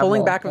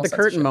pulling back of the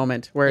curtain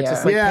moment where it's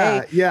just like,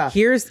 hey,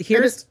 here's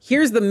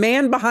the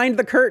man behind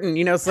the curtain.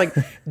 It's like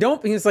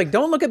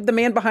don't look at the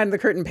man behind the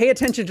curtain. Pay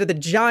attention to the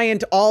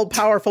giant,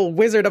 all-powerful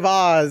Wizard of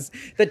Oz,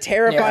 the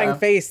terrifying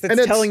face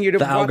that's telling you to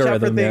watch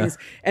out for things.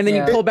 And then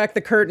you pull back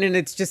the curtain and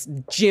it's just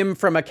Jim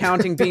from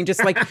accounting being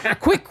just like,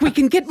 quick, we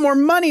can get more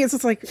money. It's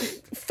just like,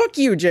 fuck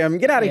you, Jim,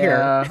 get out of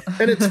here.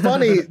 And it's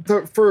funny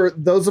for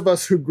those of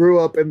us who grew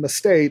up in the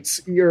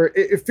States,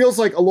 it feels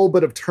like a little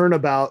bit of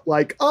turnabout,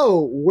 like,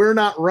 oh, we're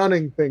not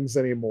running things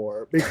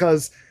anymore,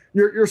 because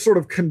you're sort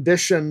of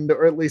conditioned,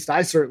 or at least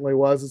I certainly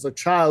was as a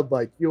child,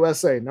 like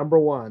USA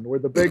 #1, we're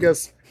the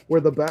biggest, we're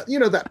the best,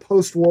 that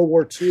post World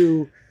War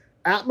II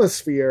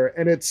atmosphere.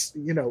 And it's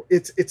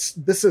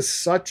this is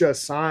such a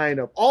sign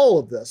of all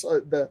of this,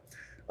 the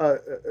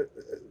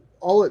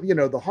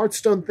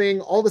Hearthstone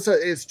thing, all this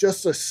is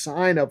just a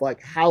sign of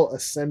like how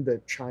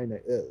ascendant China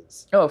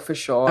is. Oh, for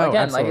sure.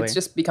 Again, absolutely. like it's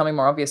just becoming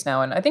more obvious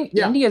now. And I think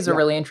India is a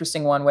really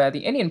interesting one where the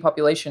Indian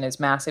population is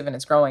massive and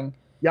it's growing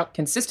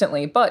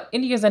consistently, but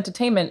India's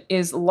entertainment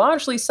is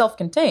largely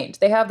self-contained.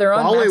 They have their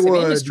own massive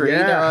industry,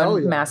 their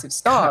own massive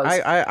stars.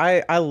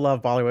 I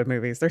love Bollywood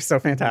movies. They're so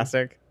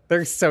fantastic.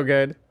 They're so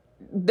good.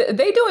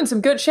 They doing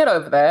some good shit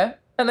over there,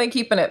 and they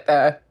keeping it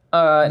there.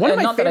 One of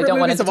my favorite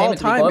movies of all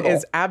time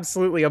is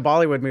absolutely a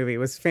Bollywood movie. It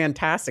was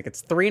fantastic.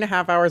 It's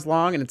 3.5 hours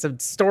long, and it's a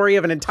story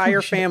of an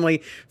entire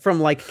family from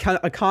like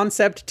a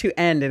concept to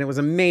end, and it was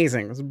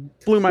amazing.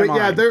 It blew my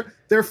mind. Yeah,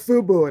 they're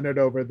FUBUing it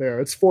over there.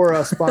 It's for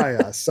us, by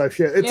us. It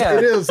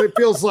is. It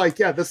feels like,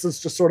 this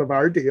is just sort of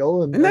our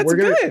deal, and that's we're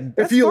gonna, good.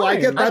 If you like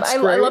it, that's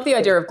great. I love the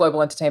idea of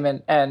global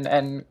entertainment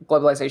and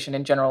globalization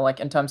in general, like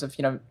in terms of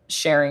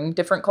sharing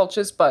different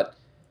cultures. But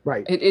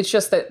it's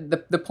just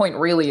that the point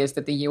really is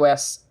that the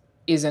U.S.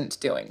 isn't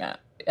doing that.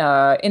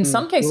 In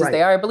some cases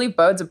they are. I believe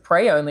Birds of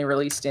Prey only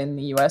released in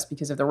the US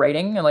because of the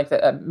rating, and like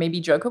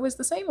maybe Joker was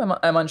the same.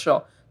 I'm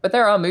unsure. But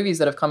there are movies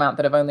that have come out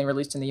that have only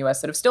released in the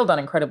US that have still done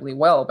incredibly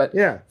well. But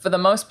for the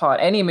most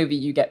part, any movie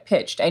you get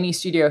pitched, any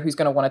studio who's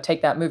going to want to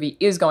take that movie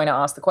is going to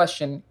ask the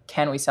question,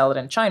 can we sell it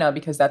in China?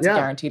 Because that's a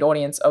guaranteed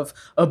audience of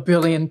 1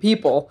 billion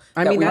people.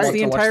 I mean, that's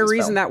the entire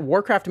reason that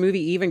Warcraft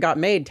movie even got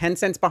made.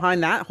 Tencent's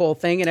behind that whole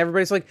thing. And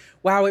everybody's like,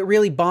 wow, it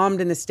really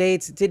bombed in the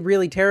States. It did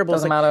really terrible.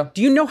 Doesn't matter.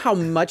 Do you know how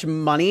much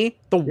money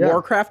the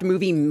Warcraft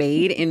movie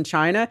made in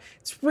China?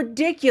 It's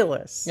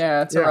ridiculous.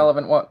 Yeah, it's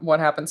irrelevant what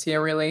happens here,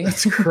 really.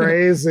 It's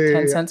crazy.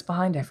 Tencent's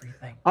behind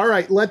everything. All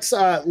right,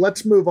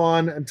 let's move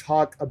on and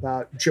talk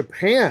about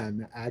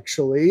Japan.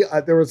 Actually,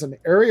 there was an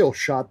aerial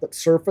shot that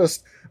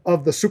surfaced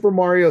of the Super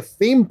Mario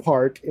theme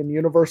park in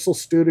Universal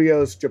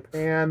Studios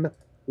Japan.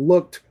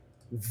 Looked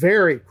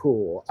very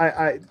cool.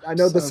 I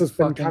know this has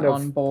been kind of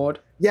on board.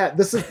 Yeah,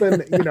 this has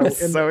been in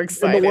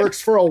the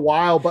works for a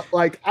while, but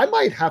like I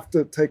might have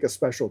to take a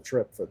special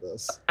trip for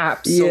this.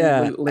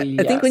 Absolutely.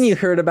 Yeah. I think when you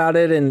heard about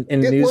it in it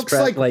news looks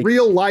prep, like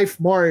real life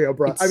Mario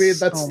Bros. I mean,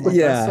 that's the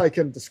best I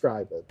can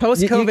describe it.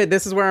 Post COVID,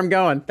 this is where I'm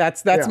going.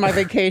 That's my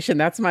vacation.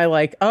 That's my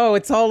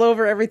it's all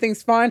over.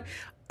 Everything's fine.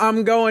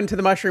 I'm going to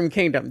the Mushroom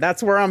Kingdom.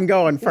 That's where I'm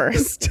going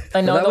first.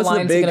 I know the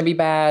lines are going to be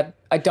bad.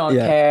 I don't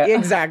care.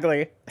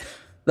 Exactly.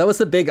 That was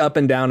the big up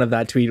and down of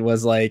that tweet,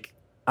 was like,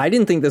 I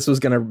didn't think this was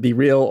going to be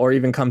real or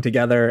even come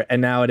together, and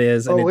now it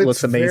is, and it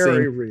looks amazing. It's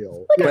very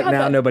real. But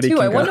now nobody can.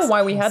 I wonder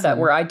why we had that,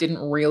 where I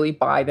didn't really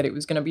buy that it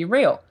was going to be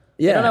real.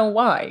 I don't know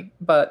why,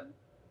 but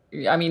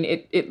I mean,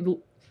 it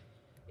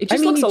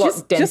just looks a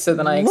lot denser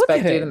than I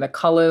expected, and the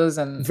colors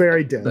and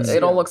very dense.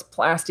 It all looks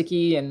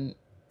plasticky, and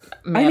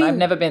man, I've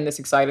never been this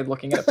excited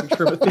looking at a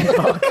picture of a theme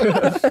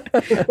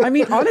park. I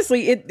mean,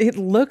 honestly, it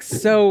looks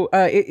so.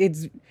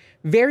 It's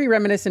very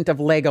reminiscent of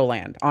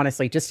Legoland,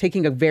 honestly. Just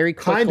taking a very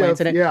quick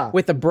glance at it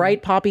with the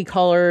bright poppy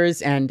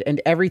colors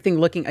and everything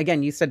looking,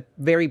 again, you said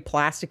very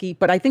plasticky,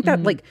 but I think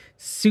that like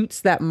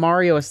suits that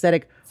Mario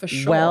aesthetic for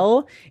sure.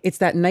 Well. It's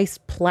that nice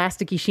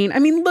plasticky sheen. I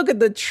mean, look at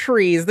the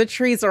trees. The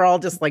trees are all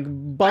just like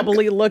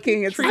bubbly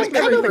looking. It's I'm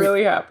kind of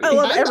really happy. I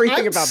love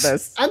everything about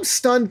this. I'm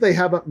stunned they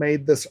haven't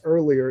made this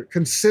earlier,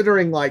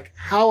 considering like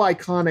how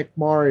iconic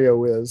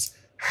Mario is,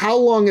 how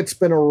long it's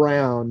been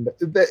around.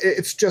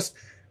 It's just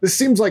this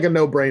seems like a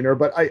no-brainer,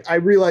 but I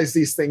realize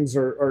these things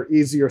are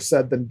easier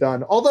said than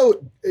done.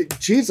 Although,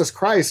 Jesus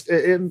Christ,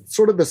 in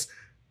sort of this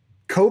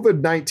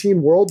COVID-19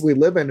 world we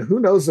live in, who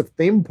knows if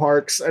theme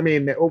parks, I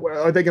mean,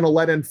 are they going to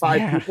let in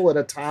 5 people at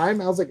a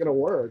time? How's it going to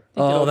work?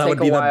 Oh, that would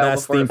be the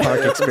best theme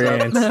park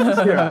experience.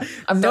 Yeah.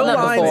 I've No done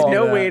that lines, before.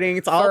 no waiting.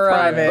 It's all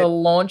private. The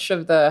launch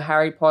of the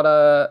Harry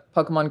Potter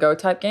Pokemon Go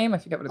type game. I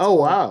forget what it's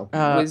called.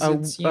 Wow.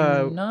 Wizards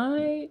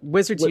Unite?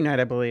 Wizards Unite,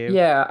 I believe.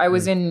 Yeah, I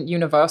was in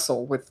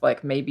Universal with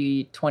like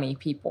maybe 20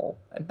 people.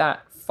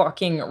 That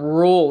fucking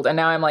ruled. And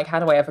now I'm like, how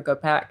do I ever go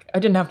back? I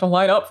didn't have to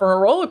line up for a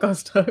roller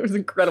coaster. It was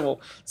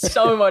incredible.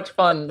 So much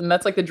fun. And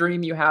that's like the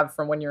dream you have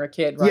from when you're a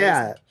kid, right?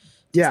 Yeah. Like,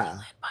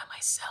 Disneyland by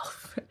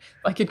myself. If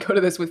I could go to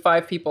this with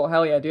 5 people,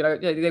 hell yeah,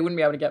 dude. They wouldn't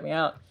be able to get me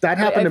out. That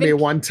happened to me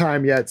one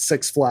time, at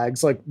Six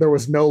Flags. Like, there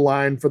was no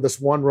line for this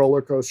one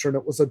roller coaster, and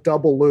it was a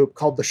double loop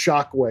called the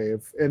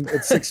Shockwave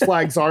at Six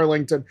Flags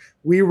Arlington.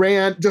 We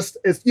ran just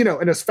as,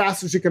 and as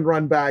fast as you can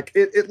run back.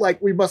 It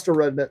like, we must have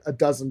run it a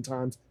dozen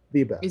times.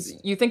 The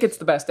best. You think it's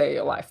the best day of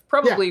your life?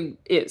 Probably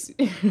is.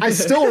 I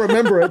still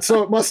remember it,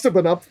 so it must have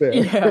been up there.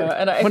 Yeah,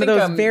 and I one think,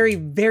 of those very,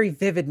 very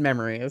vivid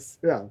memories.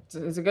 Yeah,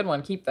 it's a good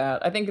one. Keep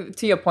that. I think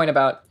to your point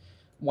about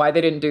why they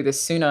didn't do this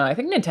sooner, I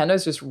think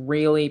Nintendo's just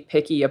really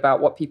picky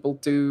about what people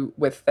do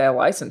with their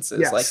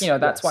licenses. Yes, like,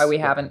 that's why we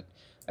haven't,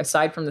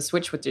 aside from the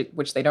Switch,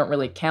 which they don't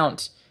really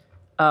count.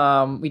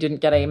 We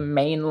didn't get a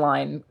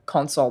mainline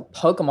console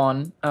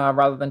Pokemon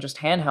rather than just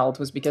handheld,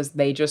 was because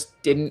they just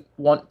didn't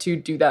want to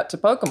do that to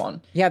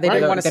Pokemon. Yeah, they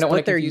didn't want to They don't split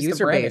wanna their confuse the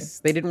user brand. base.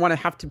 They didn't want to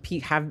have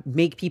to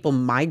make people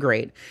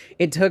migrate.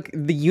 It took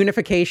the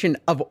unification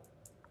of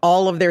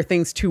all of their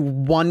things to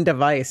one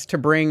device to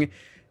bring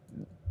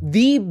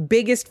the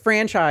biggest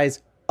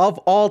franchise of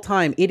all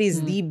time. It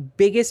is the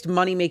biggest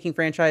money-making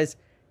franchise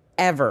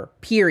ever,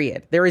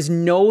 period. There is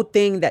no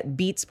thing that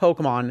beats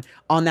Pokemon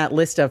on that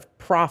list of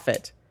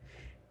profit.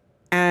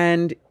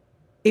 And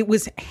it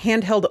was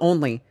handheld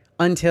only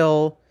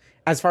until,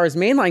 as far as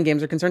mainline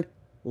games are concerned,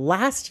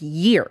 last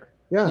year.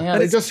 Yeah,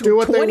 they just do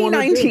what they want to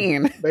do.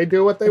 2019. They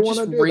do what they want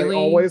to do. Really they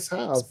always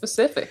have.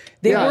 Specific.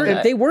 They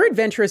were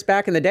adventurous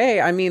back in the day.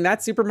 I mean,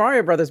 that Super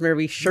Mario Brothers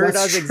movie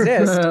does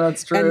exist.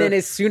 That's true. And then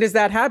as soon as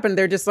that happened,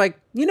 they're just like,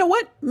 you know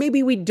what?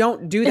 Maybe we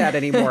don't do that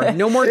anymore.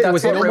 No more. There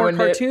was no more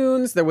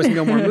cartoons. There was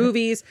no more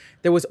movies.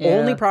 There was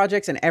only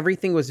projects, and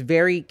everything was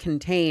very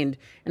contained.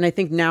 And I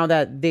think now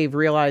that they've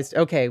realized,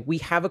 okay, we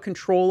have a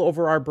control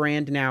over our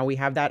brand now. We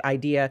have that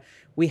idea.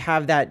 We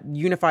have that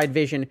unified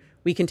vision.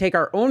 We can take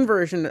our own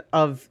version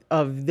of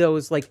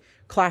those like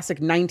classic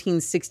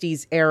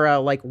 1960s era,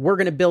 like we're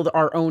going to build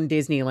our own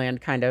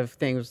Disneyland kind of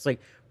things.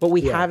 Like, but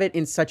we have it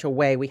in such a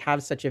way. We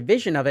have such a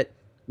vision of it.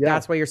 Yeah.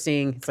 That's why you're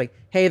seeing it's like,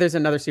 hey, there's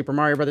another Super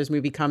Mario Brothers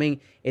movie coming.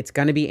 It's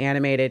going to be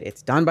animated.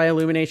 It's done by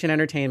Illumination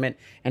Entertainment.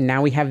 And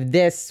now we have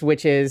this,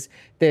 which is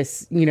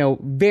this,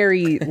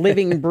 very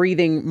living,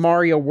 breathing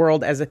Mario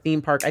world as a theme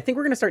park. I think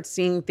we're going to start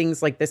seeing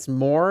things like this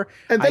more.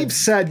 And they've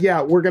said,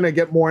 we're going to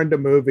get more into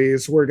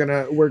movies. We're going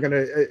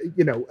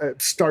to,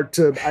 start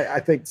to, I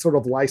think, sort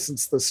of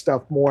license this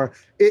stuff more.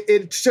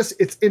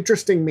 It's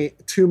interesting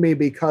to me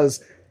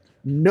because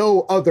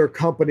no other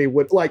company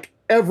would, like,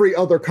 every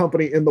other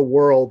company in the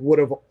world would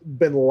have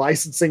been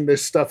licensing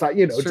this stuff out,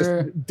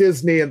 just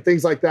Disney and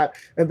things like that.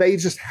 And they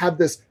just had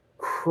this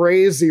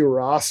crazy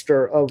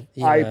roster of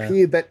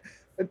IP that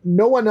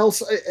no one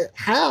else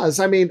has.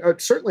 I mean,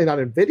 certainly not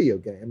in video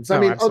games. No, I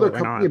mean, other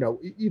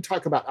you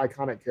talk about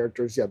iconic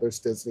characters. Yeah, there's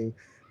Disney,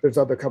 there's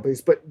other companies,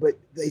 but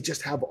they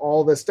just have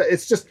all this stuff.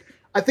 It's just,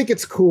 I think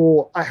it's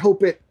cool. I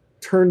hope it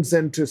turns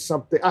into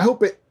something. I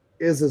hope it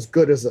is as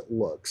good as it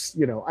looks.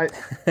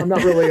 I'm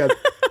not really a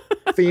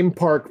theme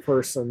park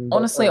person.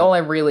 Honestly, all I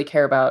really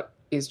care about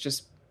is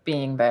just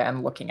being there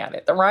and looking at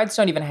it. The rides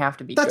don't even have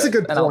to be That's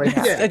good. a good point.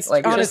 It's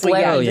like, honestly,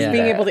 just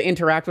being able to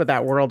interact with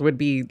that world would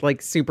be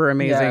like super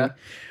amazing. Yeah.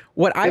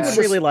 What I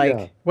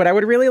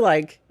would really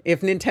like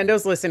if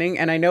Nintendo's listening,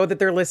 and I know that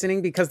they're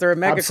listening because they're a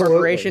mega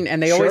corporation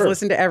and they always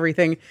listen to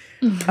everything.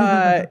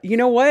 You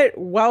know what?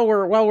 While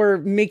we're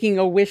making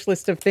a wish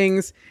list of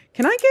things,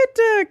 can I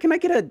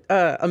get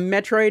a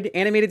Metroid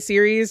animated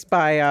series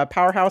by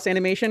Powerhouse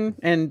Animation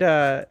and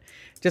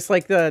just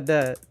like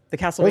the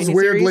Castlevania series? It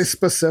was weirdly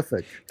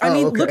specific. I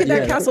mean, look at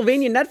that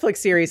Castlevania Netflix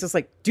series. It's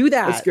like, do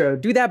that. That's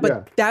good. Do that,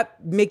 but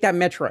make that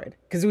Metroid,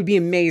 because it would be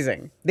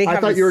amazing. I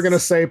thought you were going to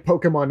say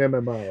Pokemon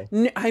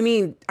MMO. I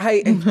mean,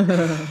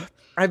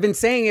 I've been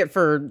saying it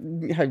for,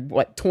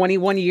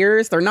 21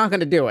 years? They're not going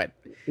to do it.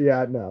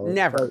 Yeah, no.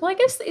 Never. Well, I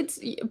guess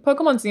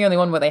Pokemon's the only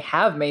one where they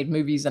have made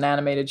movies and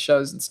animated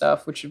shows and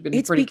stuff, which have been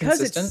pretty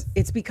consistent.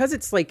 It's because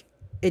it's like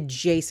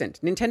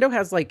adjacent. Nintendo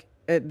has like,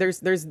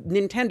 there's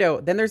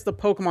Nintendo, then there's the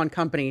Pokemon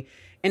Company,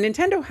 and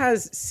Nintendo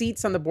has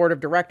seats on the board of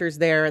directors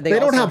there. They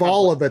don't have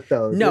all of it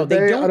though. No,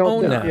 they don't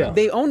own it. Yeah.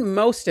 They own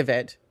most of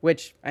it,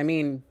 which, I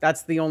mean,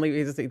 that's the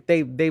only,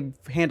 they've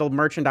handled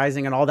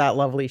merchandising and all that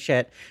lovely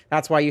shit.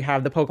 That's why you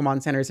have the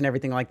Pokemon centers and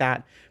everything like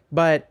that.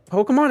 But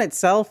Pokemon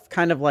itself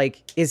kind of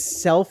like is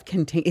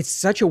self-contained. It's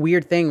such a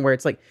weird thing where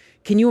it's like,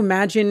 can you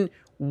imagine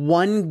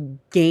one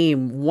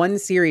game, one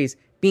series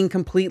being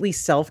completely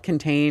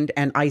self-contained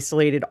and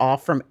isolated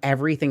off from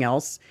everything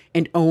else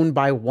and owned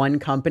by one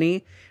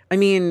company. I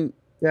mean,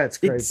 yeah, it's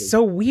crazy. It's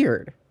so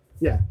weird.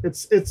 Yeah,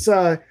 it's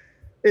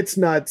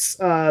nuts.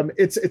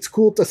 It's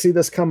cool to see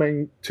this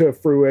coming to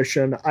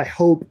fruition. I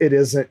hope it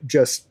isn't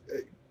just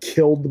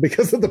killed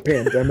because of the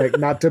pandemic.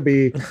 not to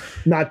be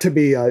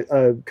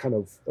a kind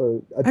of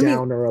a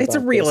downer. It's a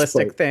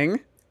realistic thing.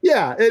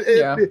 Yeah,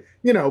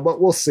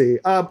 but we'll see.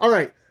 All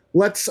right,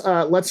 let's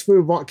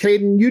move on.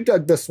 Caden, you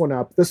dug this one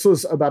up. This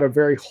was about a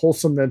very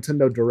wholesome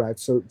Nintendo Direct.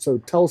 So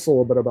tell us a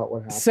little bit about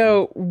what happened.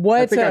 So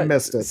what? I think I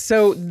missed it.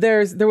 So there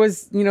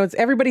was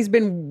everybody's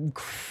been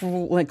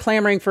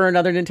clamoring for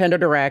another Nintendo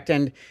Direct,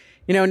 and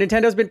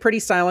Nintendo's been pretty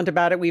silent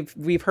about it.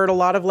 We've heard a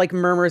lot of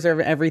murmurs of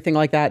everything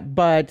like that,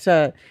 but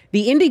the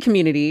indie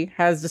community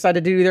has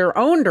decided to do their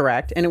own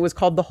Direct, and it was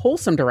called the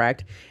Wholesome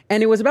Direct,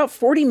 and it was about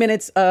 40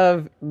 minutes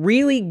of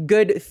really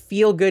good,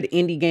 feel-good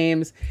indie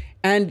games.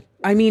 And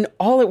I mean,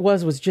 all it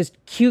was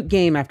just cute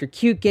game after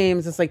cute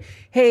games. It's like,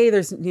 hey,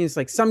 there's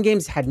some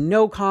games had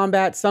no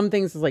combat. Some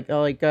things is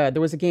there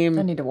was a game.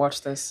 I need to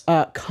watch this.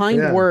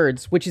 Kind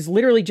Words, which is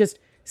literally just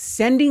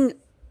sending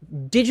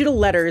digital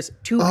letters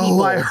to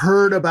people. Oh, I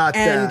heard about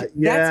and that.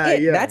 Yeah, that's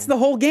it. yeah. That's the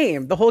whole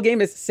game. The whole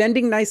game is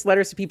sending nice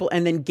letters to people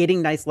and then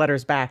getting nice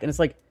letters back. And it's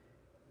like,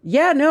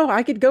 yeah, no,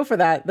 I could go for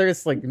that.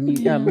 There's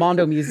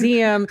Mondo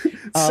Museum.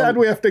 Sad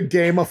we have to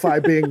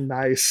gamify being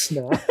nice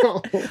now.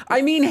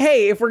 I mean,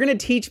 hey, if we're going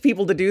to teach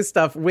people to do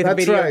stuff with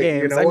video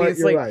games,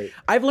 You're right.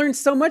 I've learned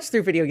so much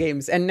through video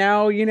games, and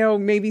now,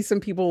 maybe some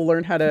people will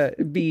learn how to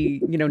be,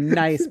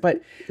 nice,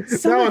 but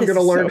now I'm going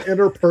to learn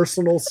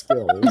interpersonal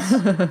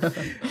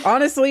skills.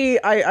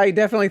 Honestly, I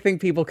definitely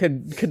think people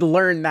could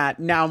learn that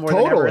now more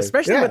than ever,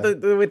 especially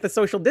with the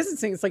social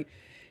distancing. It's like,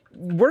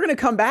 we're going to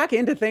come back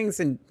into things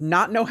and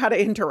not know how to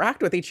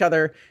interact with each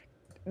other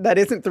that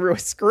isn't through a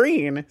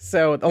screen.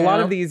 So a lot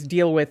of these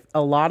deal with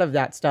a lot of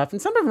that stuff. And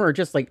some of them are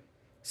just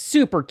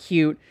super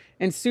cute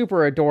and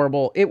super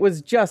adorable. It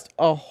was just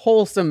a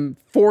wholesome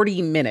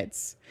 40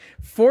 minutes.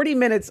 40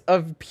 minutes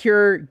of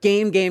pure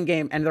game.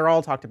 And they're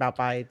all talked about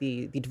by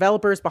the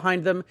developers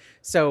behind them.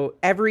 So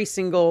every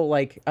single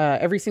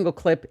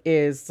clip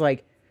is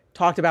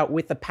talked about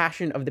with the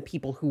passion of the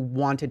people who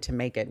wanted to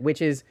make it,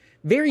 which is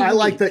very unique. I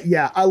like that.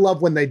 Yeah, I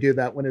love when they do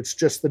that, when it's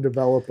just the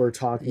developer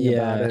talking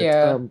about it.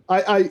 Yeah.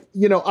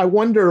 I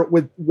wonder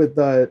with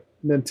the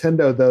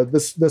Nintendo though,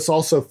 this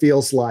also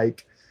feels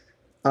like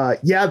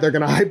they're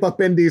going to hype up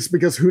indies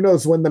because who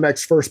knows when the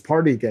next first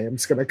party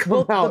game's going to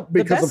come out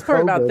because of COVID. The best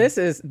part about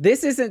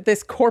this isn't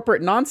this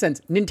corporate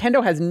nonsense.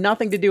 Nintendo has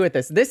nothing to do with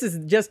this. This is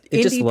just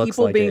indie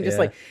people being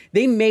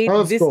they made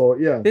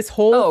this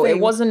whole thing. It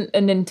wasn't a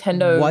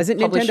Nintendo. Wasn't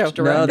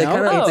Nintendo? No, they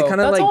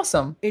kind of that's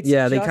awesome. They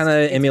kind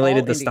of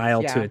emulated the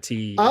style to a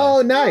T.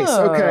 Oh, nice.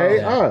 Okay.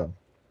 Yeah.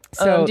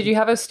 So, did you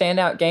have a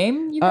standout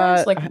game, you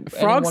guys?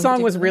 Frog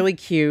Song was really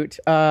cute.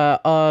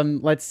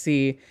 Let's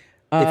see.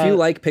 If you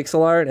like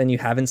pixel art and you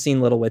haven't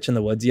seen Little Witch in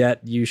the Woods yet,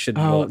 you should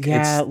look.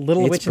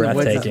 Little Witch in the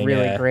Woods is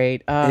really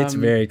great. It's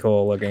very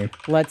cool looking.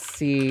 Let's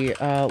see.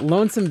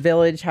 Lonesome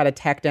Village had a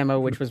tech demo,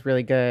 which was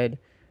really good.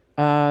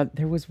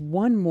 There was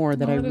one more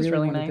that I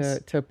really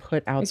wanted to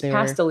put out there.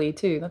 It's pastel-y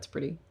too. That's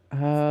pretty.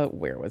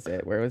 Where was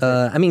it?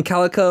 I mean,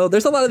 Calico.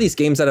 There's a lot of these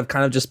games that have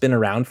kind of just been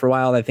around for a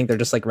while. I think they're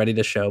just ready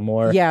to show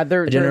more. Yeah,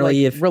 they're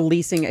generally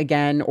releasing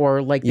again,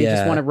 or they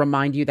just want to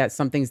remind you that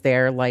something's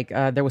there.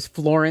 There was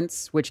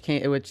Florence, which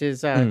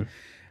is on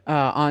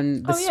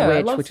the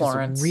Switch, which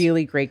Florence. is a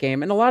really great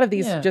game. And a lot of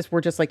these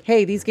were just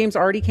hey, these games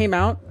already came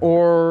out,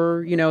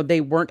 or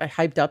they weren't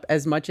hyped up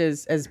as much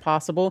as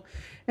possible,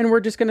 and we're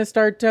just gonna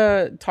start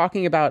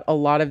talking about a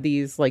lot of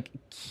these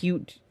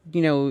cute,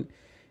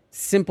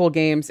 simple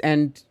games.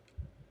 And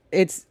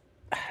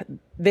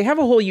they have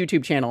a whole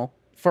YouTube channel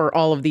for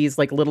all of these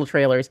little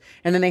trailers,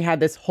 and then they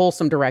had this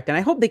wholesome Direct, and I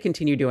hope they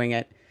continue doing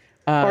it.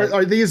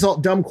 Are these all,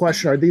 dumb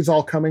question, are these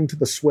all coming to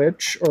the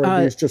Switch, or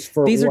are these just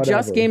for these whatever? Are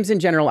just games in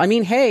general. I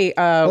mean, hey,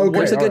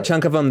 there's a good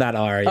chunk of them that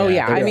are.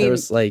 I mean,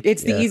 it's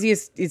the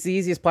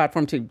easiest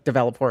platform to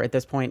develop for at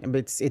this point.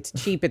 It's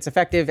cheap, it's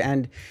effective,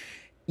 and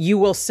you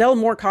will sell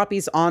more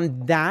copies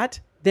on that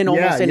than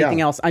almost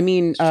anything else. I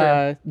mean,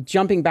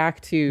 jumping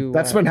back to...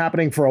 That's been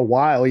happening for a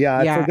while,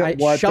 I forget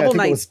what.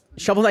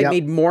 Shovel Knight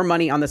made more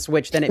money on the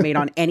Switch than it made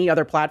on any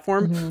other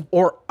platform,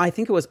 or I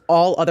think it was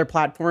all other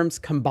platforms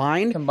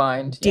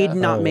combined. Did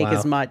not make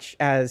as much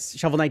as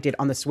Shovel Knight did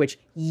on the Switch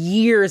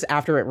years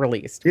after it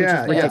released, which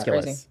is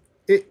ridiculous.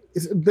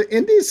 The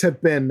indies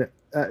have been...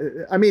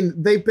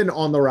 they've been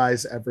on the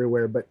rise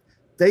everywhere, but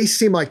they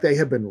seem like they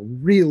have been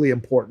really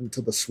important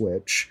to the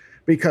Switch,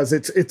 because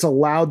it's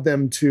allowed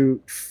them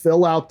to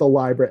fill out the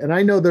library. And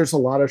I know there's a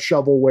lot of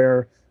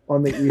shovelware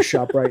on the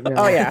eShop right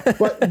now. Oh yeah,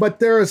 but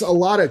there is a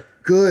lot of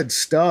good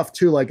stuff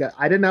too. I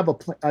didn't have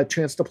a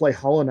chance to play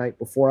Hollow Knight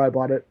before I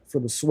bought it for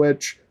the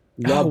Switch.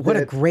 What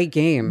a great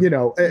game!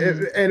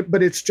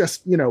 But it's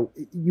just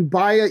you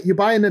buy a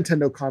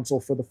Nintendo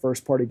console for the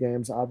first party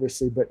games,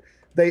 obviously, but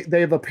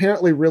they've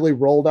apparently really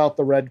rolled out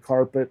the red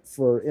carpet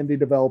for indie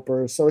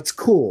developers. So it's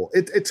cool.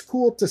 It's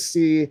cool to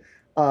see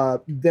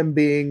them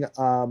being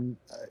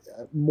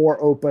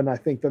more open, I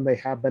think, than they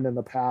have been in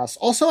the past.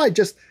 Also,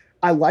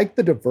 I like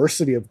the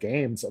diversity of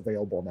games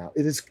available now.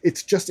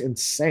 It's just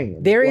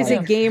insane. There is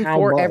a game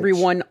for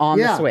everyone on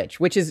the Switch,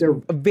 which is a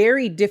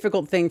very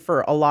difficult thing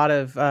for a lot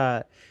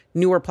of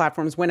newer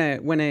platforms. When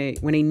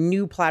a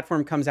new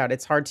platform comes out,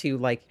 it's hard to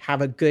like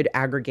have a good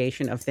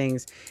aggregation of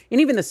things.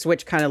 And even the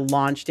Switch kind of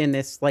launched in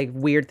this like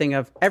weird thing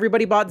of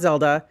everybody bought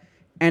Zelda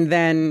and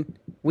then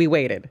we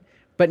waited.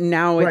 But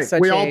now it's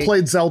such we all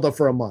played Zelda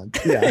for a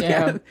month.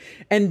 Yeah.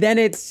 And then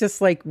it's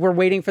just like we're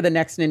waiting for the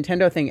next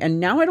Nintendo thing. And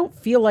now I don't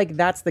feel like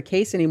that's the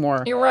case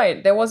anymore. You're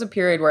right. There was a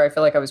period where I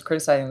feel like I was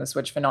criticizing the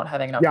Switch for not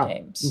having enough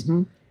games.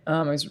 Mm-hmm.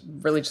 I was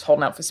really just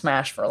holding out for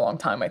Smash for a long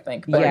time, I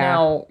think. But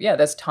now,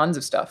 there's tons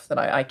of stuff that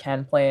I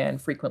can play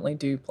and frequently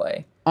do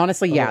play.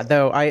 Honestly,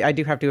 though, I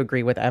do have to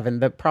agree with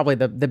Evan. Probably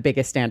the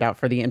biggest standout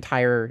for the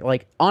entire,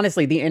 like,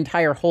 honestly, the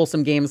entire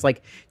Wholesome Games,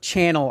 like,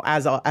 channel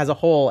as a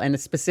whole, and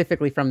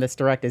specifically from this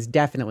Direct, is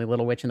definitely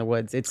Little Witch in the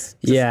Woods. It's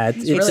really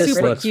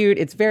super cute.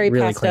 It's very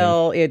really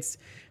pastel. Clean. It's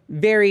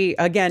very,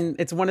 again,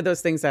 it's one of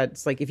those things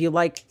that's like, if you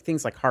like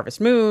things like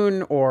Harvest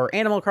Moon or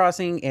Animal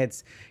Crossing,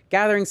 it's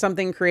gathering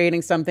something,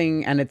 creating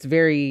something, and it's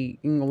very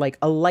like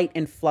a light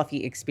and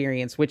fluffy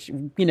experience, which,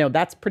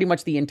 that's pretty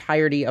much the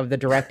entirety of the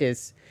Direct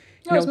is.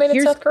 It was made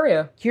in South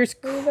Korea. Here's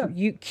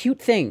cute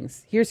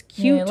things. Here's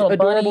cute,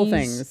 adorable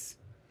things.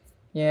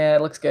 Yeah,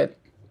 it looks good.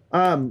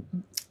 I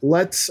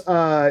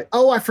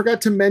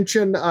forgot to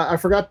mention, I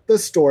forgot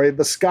this story,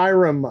 the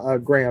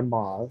Skyrim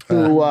grandma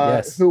who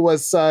was,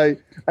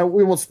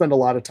 we won't spend a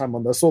lot of time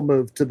on this. We'll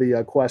move to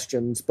the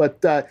questions,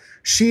 but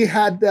she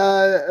had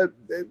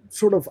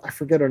sort of, I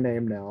forget her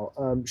name now.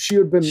 She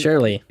had been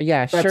Shirley.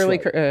 Yeah, Shirley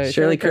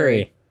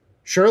Curry.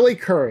 Shirley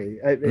Curry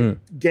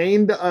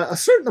gained a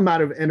certain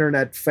amount of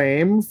internet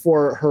fame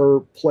for her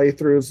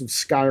playthroughs of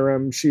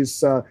Skyrim.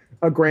 She's a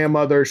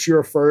grandmother. She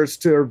refers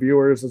to her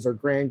viewers as her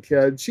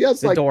grandkids. She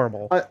has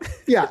adorable.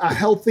 A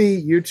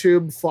healthy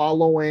YouTube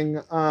following.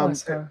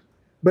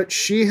 But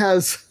she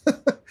has,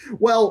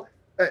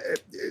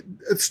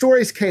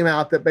 stories came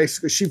out that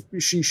basically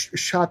she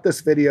shot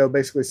this video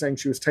basically saying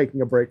she was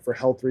taking a break for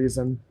health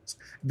reasons.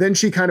 Then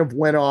she kind of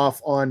went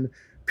off on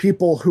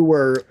people who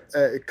were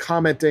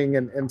commenting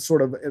and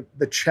sort of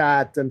the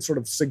chat and sort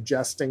of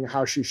suggesting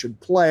how she should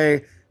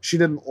play. She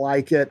didn't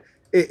like it.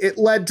 It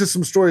led to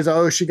some stories.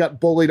 She got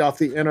bullied off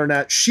the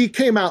internet. She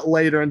came out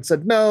later and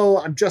said, no,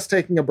 I'm just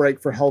taking a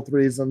break for health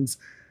reasons.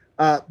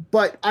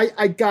 But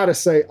I gotta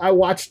say, I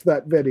watched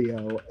that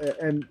video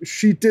and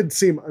she did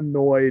seem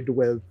annoyed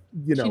with,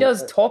 She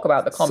does talk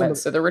about the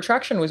comments. So the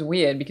retraction was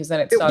weird because then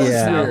it started to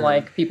sound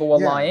like people were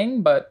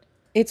lying, but...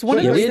 It's one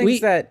of those things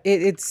that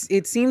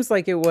it seems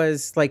like it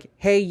was like,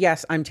 hey,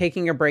 yes, I'm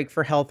taking a break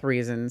for health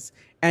reasons.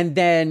 And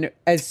then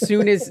as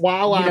soon as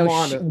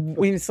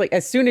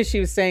as soon as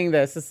she was saying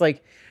this, it's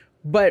like,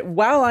 but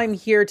while I'm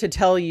here to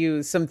tell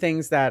you some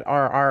things that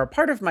are a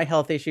part of my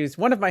health issues,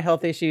 one of my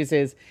health issues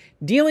is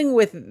dealing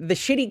with the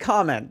shitty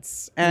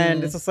comments.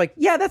 And it's just like,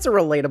 yeah, that's a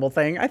relatable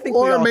thing. I think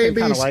we all can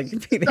kind of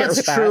like be there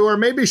with that. Or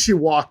maybe she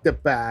walked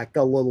it back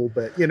a little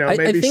bit. Maybe I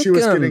think, she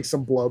was getting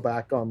some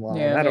blowback online.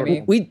 Yeah, I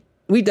don't know.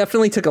 We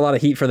definitely took a lot of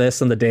heat for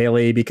this on the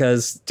daily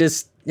because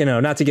just,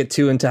 not to get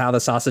too into how the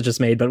sausage is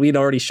made, but we'd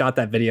already shot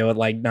that video at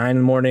like 9 in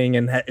the morning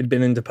and had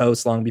been into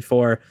post long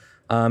before.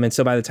 And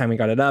so by the time we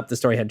got it up, the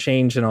story had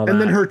changed and all that.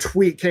 And then her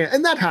tweet came,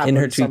 and that happens. And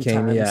her tweet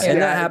came, and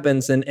that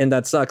happens, and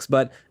that sucks.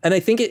 And I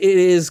think it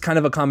is kind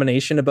of a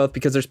combination of both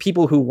because there's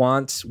people who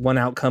want one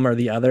outcome or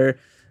the other.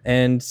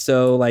 And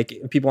so like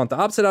if people want the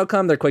opposite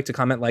outcome, they're quick to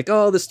comment like,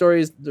 oh, the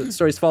story's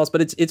false.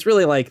 But it's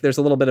really like there's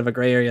a little bit of a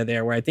gray area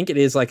there where I think it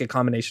is like a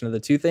combination of the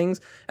two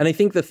things. And I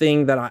think the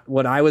thing that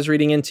what I was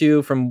reading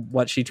into from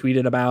what she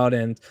tweeted about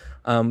and,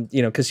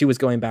 because she was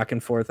going back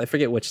and forth. I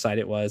forget which side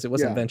it was. It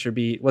wasn't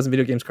VentureBeat. It wasn't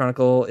Video Games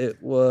Chronicle. It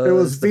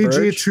was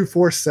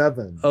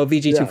VG247. Oh,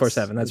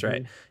 VG247. That's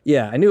right.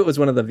 Yeah, I knew it was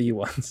one of the V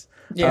ones.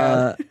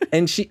 Yeah.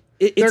 And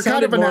they're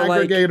kind of an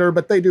aggregator,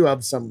 but they do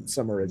have some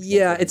original.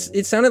 Yeah,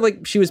 it sounded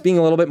like she was being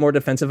a little bit more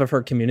defensive of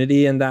her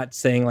community and that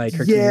saying like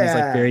her community is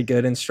like very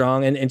good and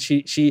strong. And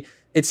she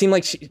it seemed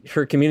like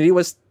her community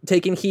was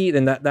taking heat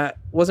and that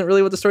wasn't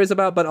really what the story's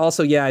about. But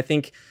also, I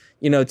think,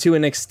 to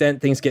an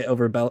extent, things get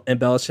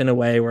embellished in a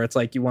way where it's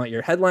like you want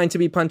your headline to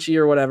be punchy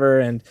or whatever.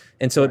 And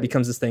so it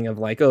becomes this thing of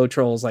like, oh,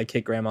 trolls like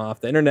kick grandma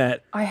off the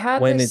internet. I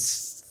had when this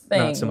it's thing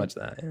not so much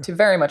that. Yeah. To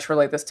very much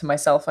relate this to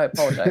myself, I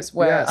apologize.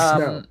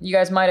 Where you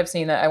guys might have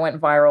seen that I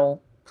went viral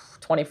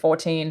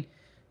 2014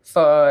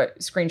 for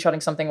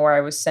screenshotting something where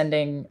I was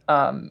sending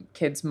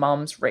kids'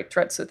 moms rape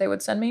threats that they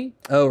would send me.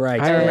 Oh,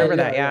 right. I remember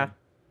that, yeah.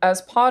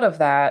 As part of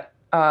that,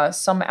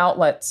 some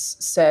outlets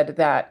said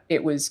that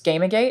it was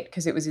Gamergate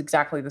because it was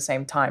exactly the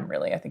same time,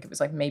 really. I think it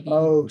was like maybe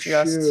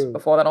just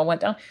before that all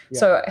went down. Yeah.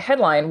 So a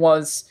headline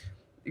was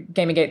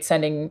Gamergate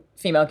sending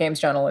female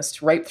games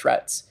journalists rape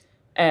threats.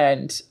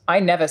 And I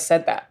never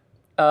said that.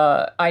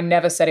 I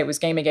never said it was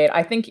Gamergate.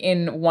 I think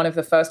in one of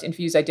the first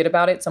interviews I did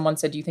about it, someone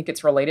said, do you think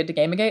it's related to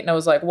Gamergate? And I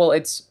was like, well,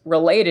 it's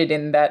related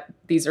in that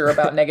these are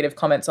about negative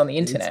comments on the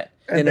internet.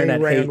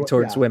 Internet hate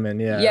towards women,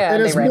 Yeah,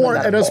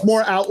 and as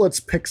more outlets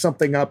pick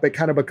something up, it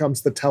kind of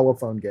becomes the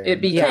telephone game.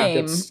 It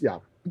became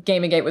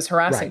Gamergate was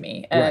harassing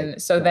me. And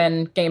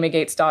then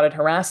Gamergate started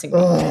harassing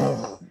me.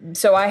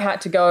 So I had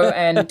to go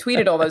and tweet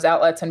at all those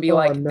outlets and be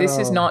this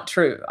is not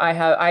true.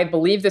 I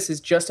believe this is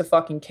just a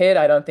fucking kid.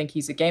 I don't think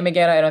he's a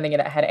Gamergate. I don't think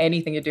it had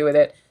anything to do with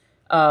it.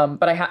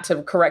 But I had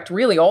to correct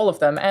really all of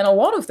them. And a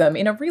lot of them,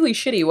 in a really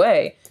shitty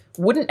way,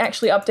 wouldn't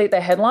actually update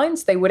their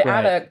headlines. They would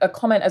add a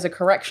comment as a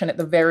correction at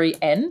the very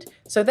end.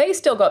 So they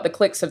still got the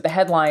clicks of the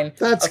headline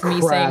of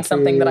me saying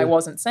something that I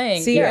wasn't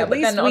saying. See, at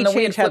least we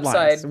change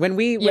headlines. When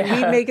we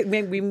make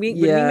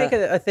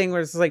a thing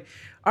where it's like,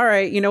 all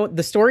right,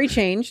 the story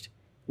changed.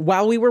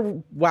 While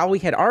we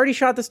had already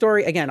shot the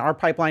story, again, our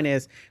pipeline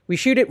is we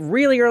shoot it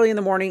really early in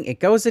the morning.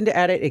 It goes into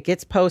edit. It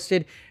gets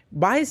posted.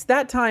 By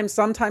that time,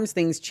 sometimes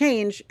things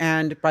change.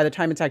 And by the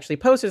time it's actually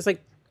posted, it's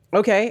like,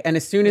 okay. And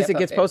as soon as it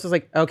gets posted, it's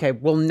like, okay,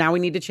 well, now we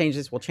need to change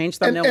this. We'll change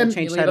thumbnail, we'll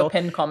change title.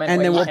 Pin comment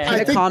and then we'll pin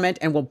a comment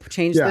and we'll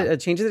change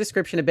the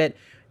description a bit.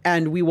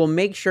 And we will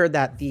make sure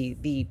that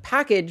the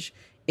package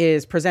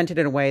is presented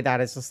in a way that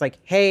is just like,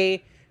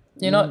 hey.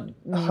 You're not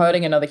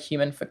hurting another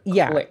human for clicks.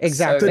 Yeah,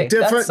 exactly.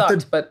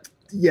 The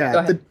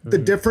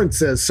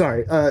difference is,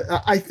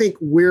 I think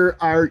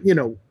our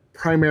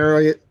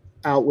primary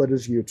outlet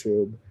is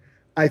YouTube.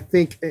 I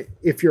think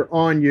if you're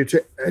on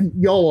YouTube, and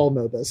y'all all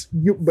know this,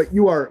 but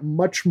you are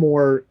much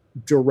more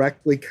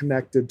directly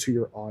connected to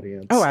your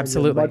audience. Oh,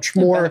 absolutely. Much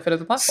more benefit of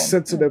the platform.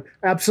 Sensitive.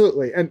 Yeah.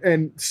 Absolutely.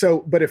 And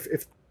so, but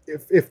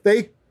if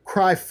they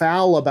cry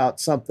foul about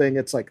something,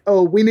 it's like,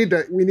 oh, we need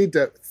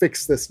to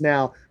fix this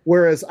now.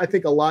 Whereas I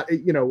think a lot,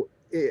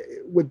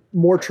 with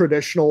more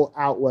traditional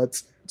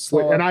outlets,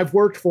 and I've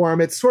worked for them,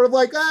 it's sort of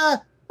like,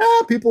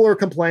 people are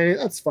complaining.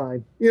 That's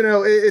fine.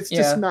 It's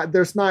just not,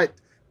 there's not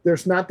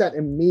that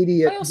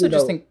immediate. I also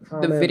just think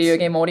the video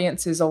game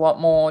audience is a lot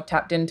more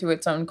tapped into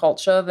its own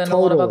culture than a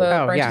lot of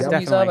other branches of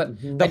news are. But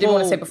I did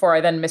want to say before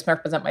I then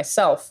misrepresent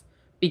myself,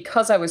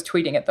 because I was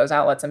tweeting at those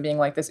outlets and being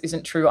like, this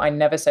isn't true. I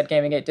never said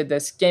Gamergate did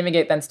this.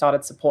 Gamergate then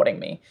started supporting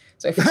me.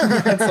 So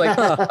it's like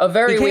a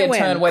very weird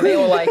turn where they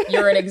were like,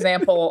 you're an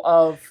example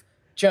of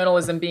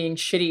journalism being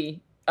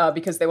shitty.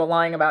 Because they were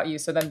lying about you,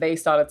 so then they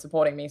started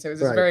supporting me. So it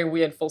was this very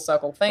weird full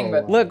circle thing.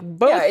 But look,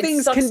 both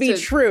things can be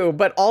true,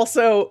 but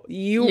also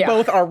you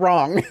both are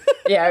wrong.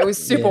 Yeah, it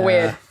was super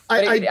weird.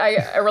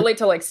 I relate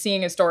to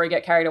seeing a story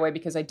get carried away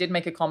because I did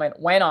make a comment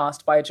when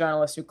asked by a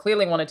journalist who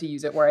clearly wanted to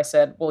use it, where I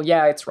said, "Well,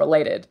 yeah, it's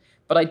related,"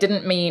 but I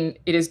didn't mean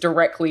it is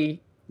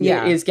directly.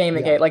 It is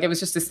Gamergate. It was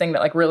just this thing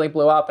that really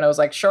blew up, and I was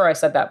like, sure, I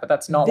said that, but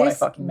that's not what I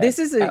fucking meant.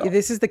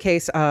 This is the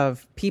case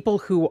of people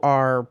who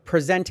are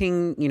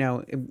presenting,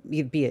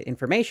 be it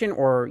information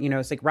or,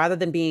 it's like rather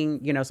than being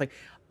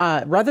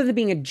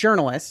a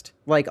journalist,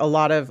 like a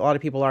lot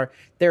of people are,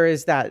 there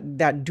is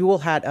that dual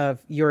hat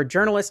of you're a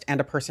journalist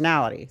and a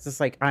personality. It's just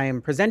like, I am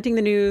presenting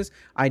the news.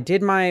 I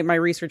did my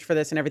research for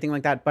this and everything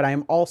like that, but I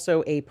am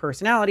also a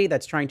personality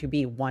that's trying to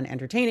be, one,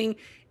 entertaining,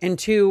 and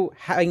two,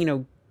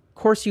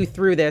 course you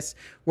through this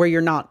where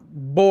you're not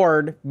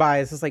bored by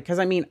it's just like,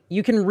 because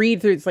you can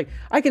read through, it's like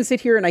I can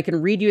sit here and I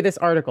can read you this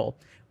article.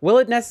 Will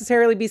it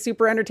necessarily be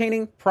super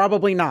entertaining?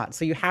 Probably not.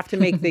 So you have to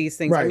make these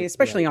things.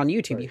 Especially on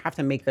YouTube, you have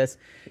to make this,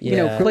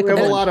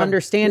 clickable,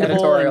 understandable.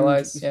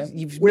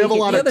 Editorialized. We have a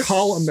lot of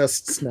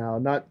columnists now,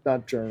 not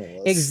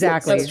journalists.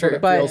 Exactly. That's true.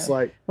 But feels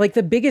like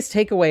the biggest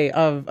takeaway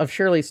of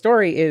Shirley's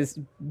story is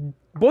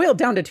boiled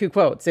down to two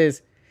quotes: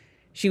 is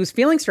she was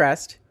feeling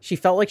stressed. She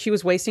felt like she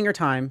was wasting her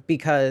time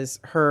because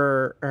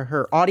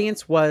her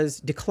audience was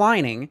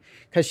declining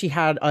because she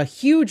had a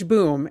huge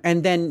boom.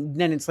 And then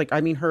it's like,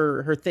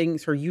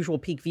 her usual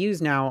peak views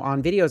now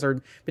on videos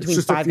are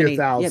between 5 and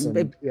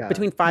 8,000.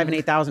 Between 5 and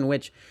 8,000,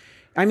 which,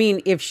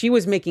 if she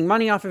was making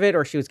money off of it,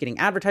 or she was getting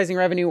advertising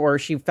revenue, or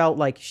she felt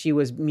like she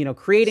was,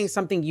 creating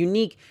something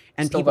unique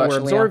and people were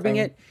absorbing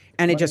it,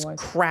 and it just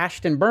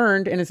crashed and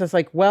burned. And it's just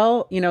like,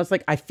 well, it's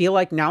like, I feel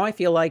like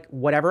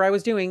whatever I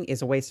was doing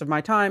is a waste of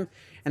my time.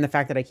 And the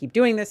fact that I keep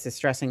doing this is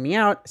stressing me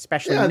out,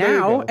 especially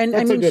now.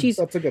 And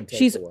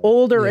she's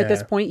older at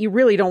this point. You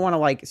really don't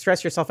want to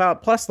stress yourself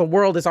out. Plus the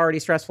world is already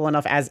stressful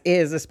enough as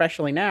is,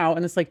 especially now.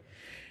 And it's like,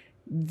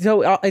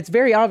 so it's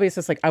very obvious.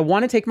 It's like, I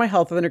want to take my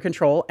health under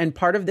control. And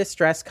part of this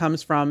stress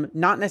comes from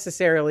not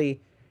necessarily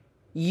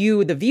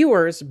you, the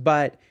viewers,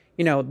 but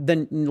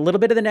the little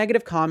bit of the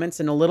negative comments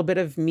and a little bit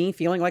of me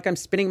feeling like I'm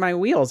spinning my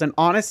wheels. And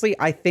honestly,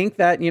 I think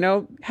that,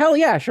 hell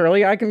yeah,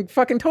 Shirley, I can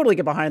fucking totally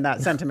get behind that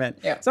sentiment.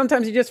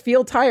 Sometimes you just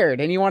feel tired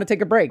and you want to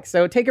take a break.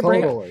 So take a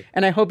break.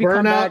 And I hope you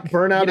come back.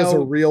 Burnout is a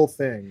real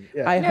thing.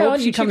 Yeah. I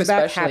hope she comes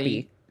back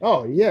happy.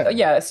 Oh, yeah.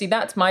 Yeah, see,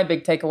 that's my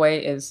big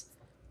takeaway is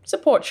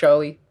support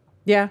Shirley.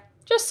 Yeah.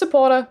 Just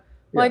support her.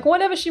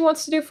 Whatever she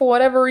wants to do for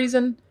whatever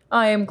reason.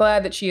 I am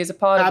glad that she is a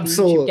part of the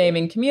YouTube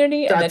gaming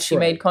community and that she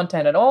made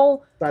content at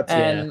all.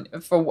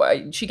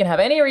 For she can have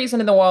any reason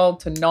in the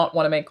world to not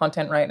want to make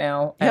content right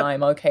now, and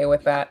I'm okay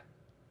with that.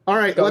 All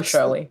right, Go,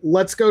 Shirley.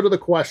 Let's go to the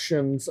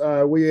questions.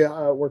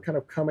 We're kind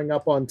of coming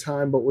up on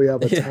time, but we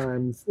have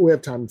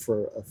time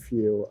for a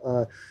few.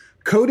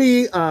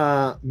 Cody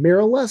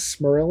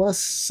Miralles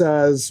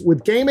says,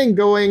 with gaming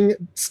going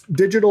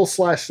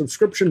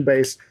digital/subscription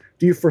based,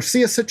 do you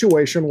foresee a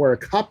situation where a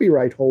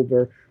copyright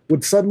holder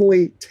would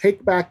suddenly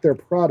take back their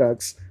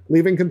products,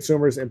 leaving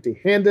consumers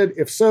empty-handed?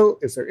 If so,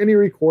 is there any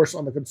recourse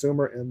on the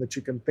consumer end that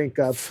you can think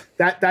of?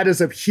 That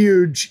is a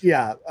huge,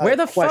 Where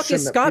the fuck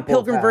is Scott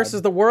Pilgrim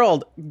versus the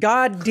World?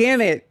 God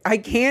damn it. I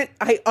can't,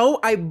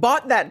 I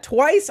bought that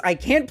twice. I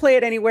can't play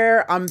it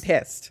anywhere. I'm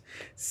pissed.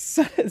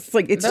 So it's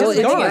like, it's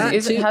just gone.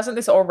 Hasn't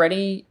this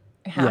already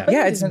happened?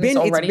 Yeah,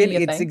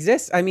 it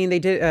exists. I mean, they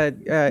did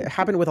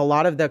happen with a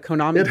lot of the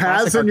Konami. It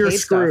has, and you're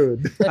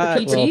screwed.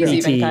 PT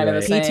is even kind of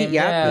the same.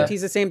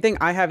 PT's the same thing.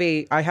 I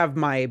have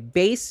my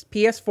base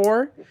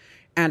PS4,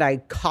 and I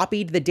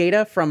copied the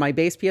data from my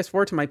base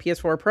PS4 to my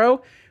PS4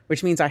 Pro,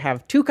 which means I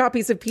have 2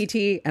 copies of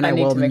PT, and I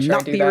will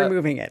not be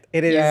removing it.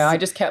 It is. Yeah, I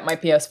just kept my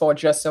PS4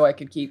 just so I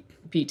could keep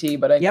PT,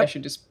 but I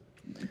should just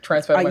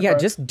transfer my Pro.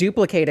 Just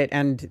duplicate it,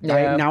 and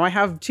now I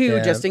have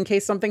 2 just in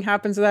case something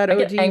happens to that. I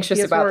get anxious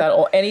PS4. About that.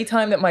 Or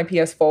anytime that my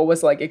PS4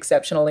 was like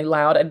exceptionally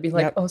loud, I'd be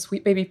like, "Oh,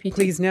 sweet baby PT,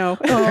 please no,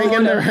 hang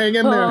in there, hang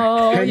in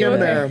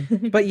there."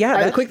 But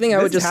the quick thing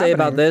I would just say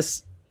about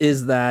this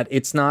is that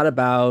it's not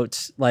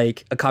about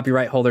like a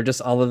copyright holder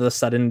just all of a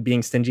sudden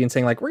being stingy and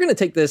saying like, we're going to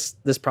take this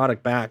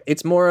product back.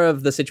 It's more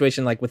of the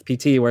situation like with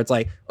PT where it's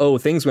like, oh,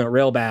 things went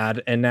real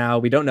bad and now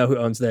we don't know who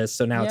owns this,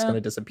 so now it's going to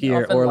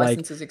disappear. Often or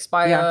licenses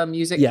expire,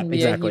 music can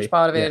be a huge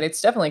part of it.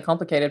 It's definitely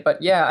complicated,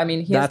 but I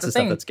mean, here's the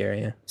thing. Stuff that's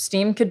scary. Yeah.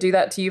 Steam could do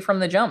that to you from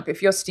the jump.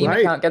 If your Steam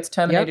account gets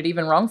terminated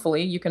even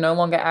wrongfully, you can no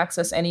longer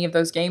access any of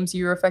those games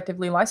you're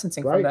effectively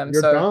licensing from them.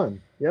 You're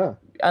done. Yeah.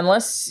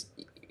 Unless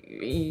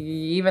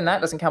even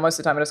that doesn't count most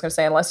of the time. I'm just going to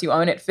say, unless you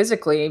own it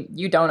physically,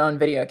 you don't own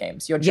video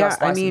games. You're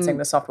just licensing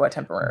the software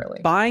temporarily.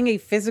 Buying a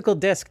physical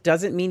disc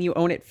doesn't mean you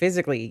own it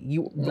physically.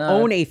 You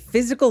own a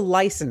physical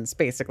license,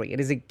 basically. It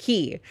is a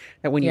key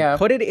that when you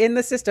put it in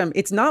the system,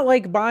 it's not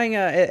like buying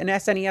an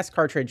SNES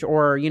cartridge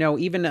or,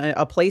 even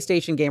a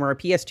PlayStation game or a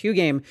PS2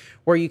 game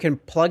where you can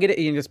plug it,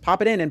 you can just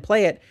pop it in and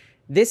play it.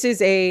 This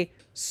is a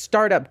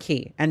startup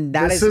key, and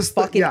this is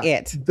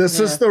it. This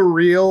is the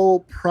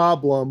real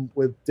problem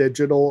with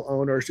digital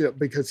ownership,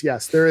 because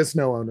there is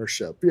no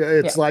ownership.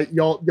 It's like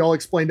y'all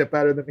explained it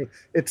better than me.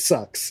 It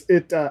sucks.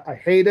 I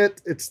hate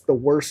it. It's the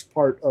worst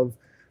part of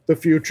the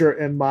future,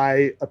 in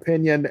my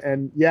opinion.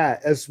 And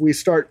as we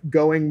start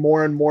going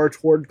more and more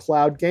toward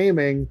cloud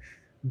gaming,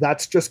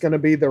 that's just going to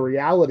be the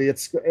reality.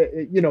 It's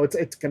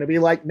going to be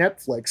like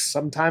Netflix.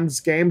 Sometimes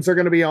games are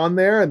going to be on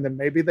there and then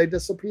maybe they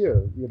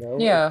disappear, in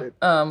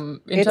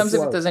terms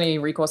of if there's any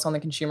recourse on the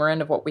consumer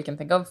end of what we can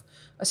think of,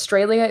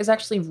 Australia is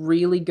actually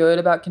really good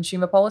about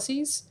consumer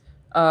policies.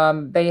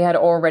 They had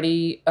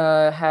already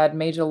had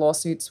major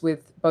lawsuits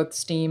with both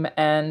Steam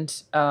and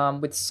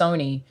with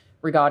Sony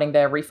regarding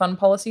their refund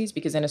policies,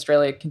 because in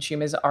Australia,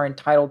 consumers are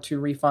entitled to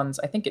refunds.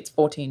 I think it's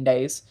 14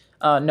 days,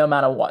 no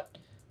matter what.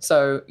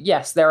 So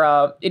yes, there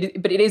are,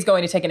 but it is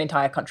going to take an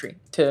entire country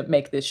to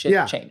make this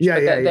shit change.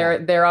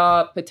 There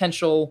are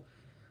potential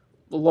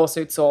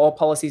lawsuits or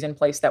policies in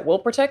place that will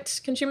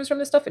protect consumers from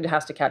this stuff. It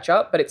has to catch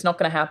up, but it's not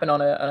going to happen on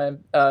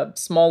a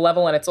small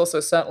level, and it's also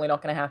certainly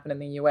not going to happen in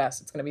the US.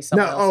 It's going to be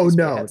someone else who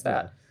spearheads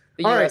that.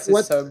 The US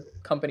is so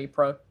company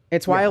pro.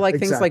 It's why I like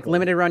things like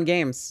limited run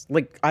games.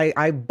 Like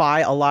I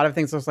buy a lot of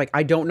things. I was like,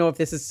 I don't know if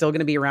this is still going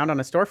to be around on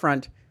a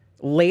storefront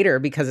later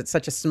because it's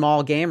such a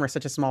small game or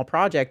such a small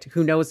project.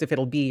 Who knows if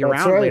it'll be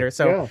around later?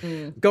 So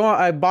go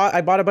on. I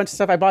bought a bunch of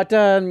stuff. I bought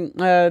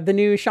the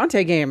new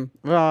Shantae game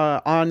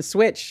on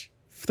Switch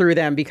through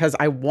them because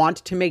I want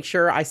to make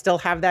sure I still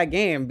have that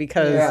game,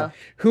 because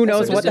who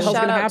knows what the hell's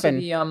going to happen.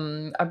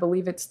 The, I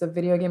believe it's the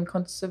Video Game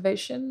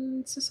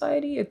Conservation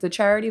Society. It's a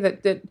charity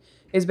that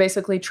is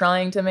basically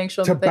trying to make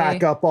sure that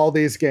back up all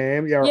these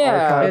games.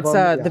 It's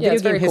the Video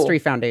Game History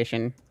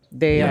Foundation.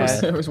 They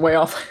it was way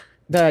off.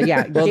 Well,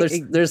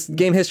 there's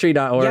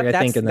gamehistory.org, I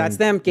think. And that's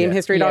them,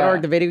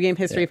 gamehistory.org, the Video Game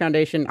History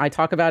Foundation. I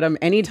talk about them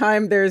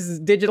anytime there's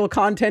digital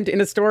content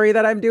in a story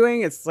that I'm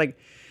doing. It's like,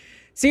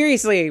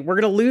 seriously, we're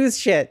going to lose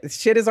shit.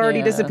 Shit is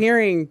already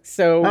disappearing,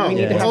 so we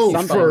need to have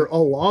something. For a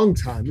long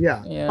time,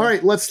 All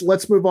right,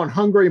 let's move on.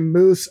 Hungry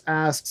Moose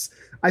asks,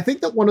 I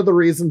think that one of the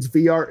reasons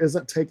VR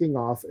isn't taking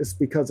off is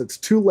because it's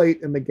too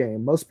late in the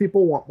game. Most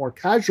people want more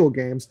casual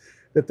games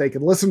that they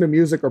can listen to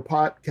music or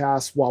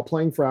podcasts while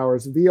playing for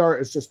hours. VR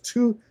is just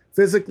too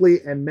physically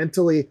and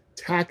mentally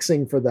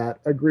taxing for that.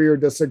 Agree or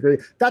disagree?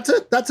 That's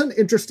an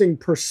interesting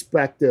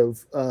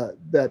perspective.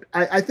 That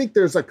I think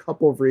there's a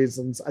couple of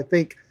reasons. I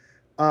think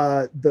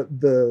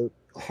the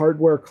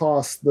hardware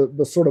costs,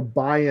 the sort of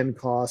buy-in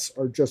costs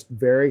are just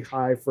very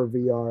high for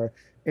VR.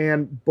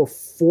 And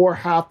before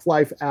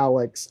Half-Life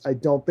Alyx, I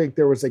don't think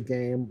there was a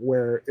game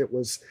where it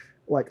was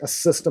like a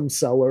system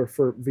seller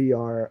for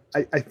VR.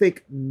 I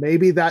think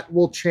maybe that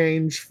will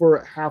change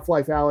for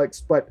Half-Life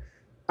Alyx, but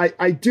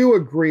I do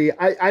agree.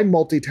 I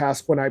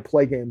multitask when I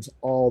play games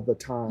all the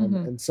time.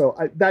 And so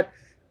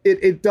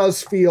it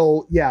does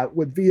feel,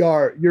 with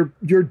VR,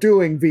 you're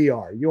doing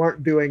VR. You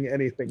aren't doing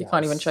anything else. You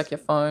can't even check your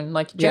phone.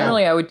 Like,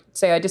 generally, I would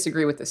say I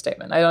disagree with this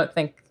statement. I don't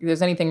think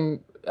there's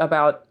anything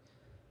about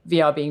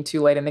VR being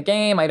too late in the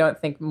game. I don't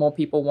think more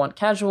people want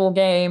casual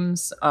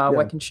games.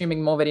 We're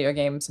consuming more video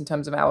games in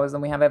terms of hours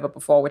than we have ever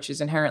before, which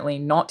is inherently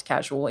not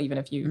casual, even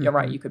if you're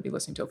right, you could be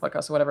listening to a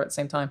podcast or whatever at the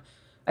same time.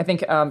 I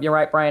think you're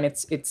right, Brian.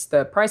 It's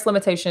the price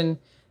limitation,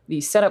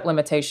 the setup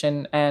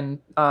limitation, and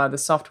the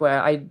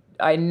software. I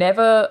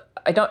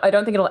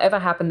don't think it'll ever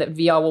happen that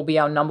VR will be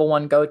our number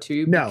one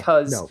go-to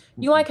because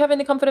you like having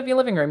the comfort of your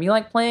living room. You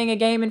like playing a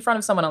game in front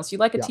of someone else. You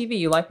like a TV.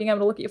 You like being able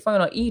to look at your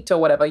phone or eat or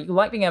whatever. You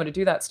like being able to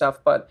do that stuff.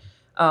 But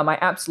I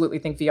absolutely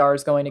think VR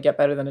is going to get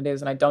better than it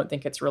is, and I don't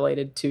think it's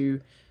related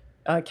to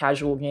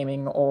casual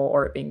gaming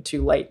or it being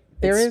too late.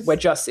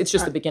 It's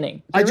just the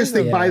beginning. I just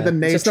think by the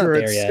nature,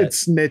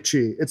 it's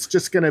nichey. It's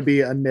just going to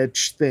be a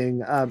niche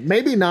thing.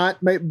 Maybe not,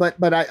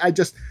 but I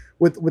just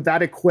with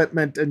that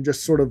equipment and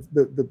just sort of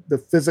the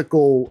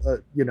physical,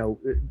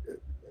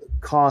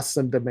 costs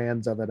and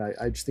demands of it.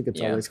 I just think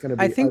it's always going to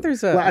be. I think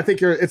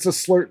it's a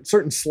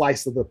certain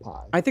slice of the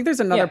pie. I think there's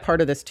another part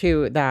of this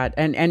too that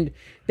and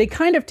they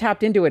kind of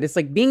tapped into it. It's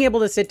like being able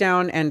to sit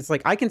down and it's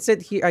like I can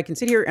sit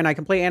here and I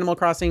can play Animal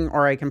Crossing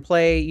or I can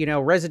play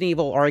Resident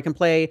Evil or I can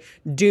play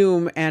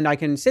Doom and I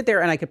can sit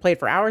there and I can play it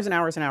for hours and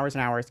hours and hours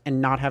and hours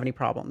and not have any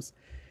problems.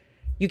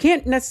 You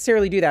can't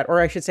necessarily do that, or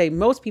I should say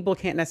most people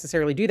can't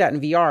necessarily do that in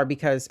VR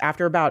because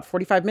after about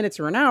 45 minutes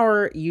or an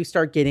hour, you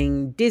start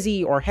getting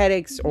dizzy or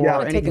headaches or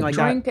anything like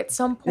that. Drink at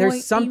some point.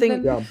 There's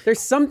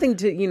something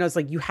to, it's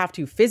like you have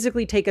to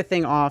physically take a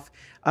thing off.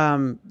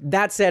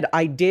 That said,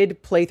 I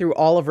did play through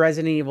all of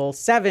Resident Evil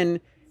 7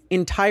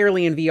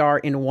 entirely in VR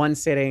in one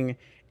sitting,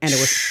 and it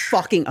was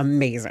fucking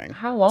amazing.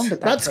 How long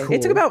did that take? Cool.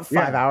 It took about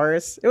 5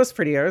 hours. It was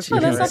pretty. That's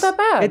not that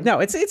bad.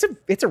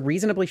 It's a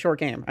reasonably short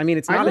game. I mean,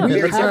 it's not a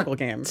very difficult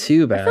game.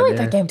 Too bad. I feel like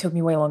that game took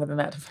me way longer than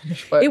that to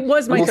finish. But it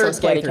was my third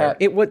playthrough.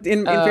 It was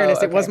in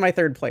fairness, it was my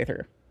third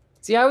playthrough.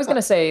 See, I was going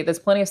to say there's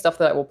plenty of stuff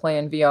that I will play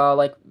in VR.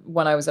 Like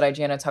when I was at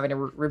IGN, I was having to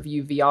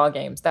review VR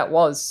games. That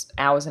was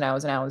hours and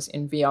hours and hours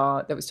in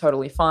VR. That was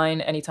totally fine.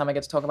 Anytime I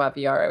get to talk about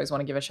VR, I always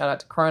want to give a shout out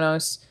to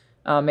Chronos.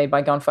 Made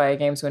by Gunfire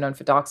Games, who are known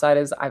for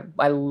Darksiders.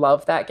 I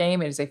love that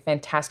game. It is a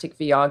fantastic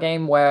VR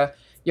game where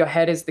your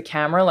head is the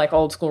camera, like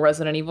old school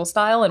Resident Evil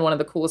style. And one of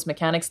the coolest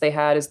mechanics they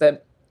had is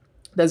that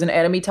there's an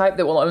enemy type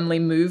that will only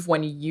move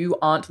when you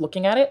aren't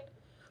looking at it.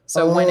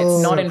 So when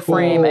it's not in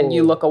frame and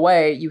you look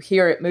away, you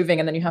hear it moving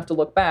and then you have to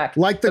look back.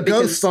 Like the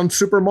ghosts on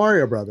Super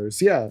Mario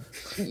Brothers, Yeah,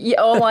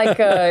 or like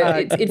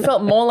it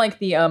felt more like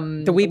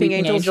the Weeping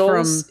Angels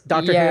from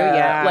Doctor Who.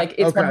 Yeah, like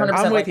it's 100%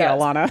 I'm like with you, that.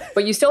 Alana.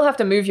 But you still have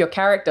to move your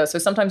character. So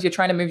sometimes you're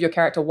trying to move your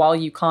character while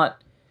you can't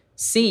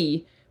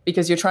see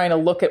because you're trying to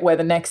look at where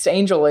the next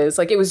angel is.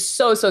 Like it was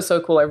so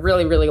cool. I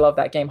really, really love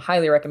that game.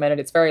 Highly recommend it.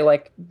 It's very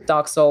like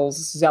Dark Souls,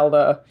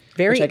 Zelda.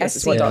 Very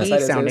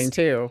SCP sounding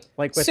too.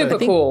 Like with super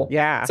cool.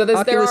 Yeah. So there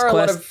are a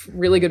lot of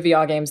really good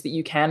VR games that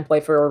you can play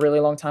for a really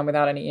long time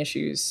without any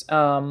issues.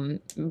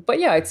 But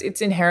yeah,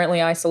 it's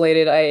inherently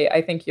isolated.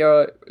 I think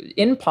you're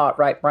in part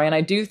right, Brian.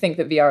 I do think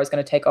that VR is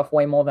going to take off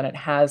way more than it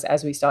has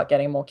as we start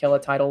getting more killer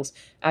titles,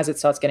 as it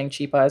starts getting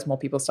cheaper, as more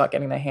people start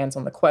getting their hands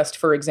on the Quest,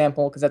 for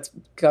example, because that's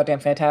goddamn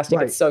fantastic.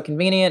 Right. It's so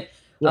convenient.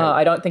 Right.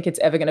 I don't think it's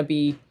ever going to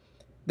be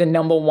the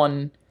number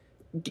one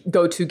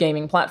go-to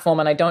gaming platform,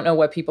 and I don't know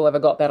where people ever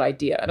got that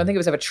idea. I don't think it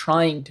was ever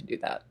trying to do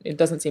that. It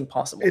doesn't seem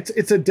possible.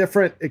 It's a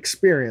different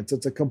experience.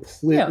 It's a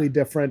completely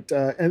different,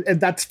 and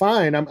that's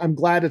fine. I'm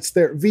glad it's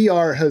there.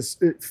 VR has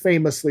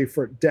famously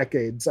for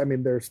decades. I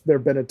mean, there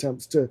have been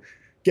attempts to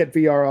get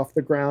VR off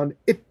the ground.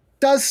 It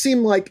does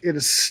seem like it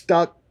is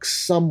stuck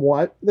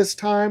somewhat this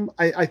time.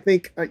 I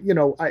think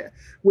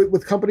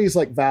with companies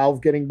like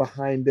Valve getting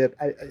behind it,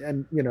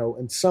 and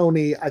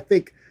Sony, I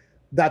think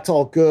that's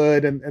all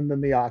good, and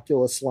then the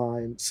Oculus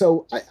line.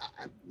 So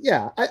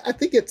I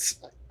think it's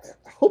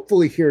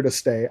hopefully here to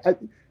stay.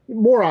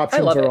 More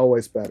options are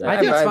always better. I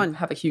think it's fun.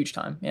 Have a huge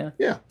time. Yeah.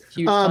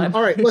 Huge time.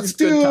 All right, let's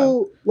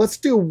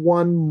do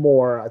one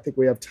more. I think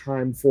we have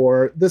time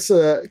for this.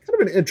 Kind of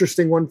an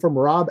interesting one from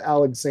Rob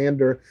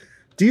Alexander.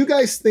 Do you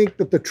guys think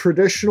that the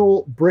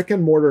traditional brick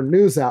and mortar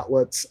news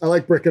outlets, I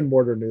like brick and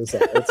mortar news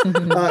outlets,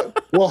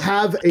 will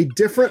have a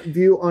different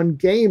view on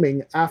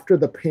gaming after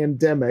the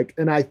pandemic?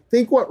 And I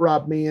think what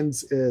Rob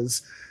means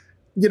is,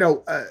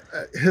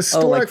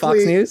 historically, like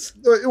Fox News?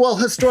 Well,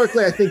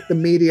 historically, I think the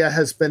media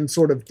has been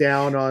sort of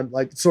down on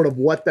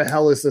what the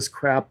hell is this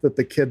crap that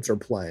the kids are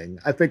playing?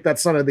 I think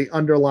that's sort of the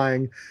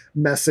underlying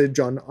message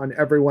on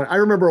everyone. I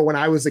remember when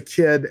I was a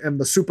kid and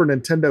the Super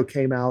Nintendo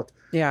came out,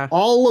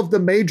 all of the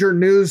major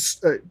news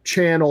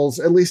channels,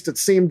 at least it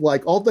seemed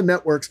like, all the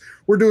networks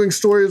were doing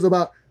stories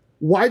about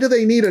why do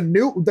they need a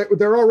new,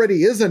 there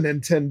already is a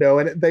Nintendo,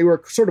 and they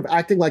were sort of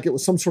acting like it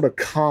was some sort of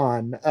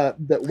con,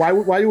 that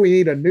why do we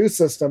need a new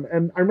system?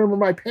 And I remember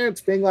my parents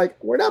being like,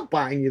 we're not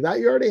buying you that,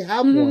 you already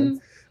have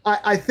one.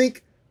 I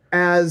think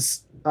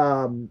as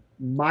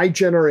my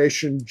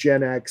generation,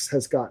 Gen X,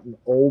 has gotten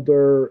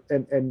older,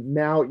 and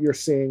now you're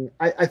seeing,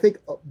 I think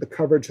the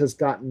coverage has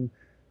gotten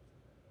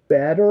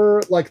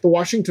better. Like the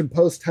Washington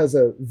Post has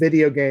a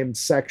video game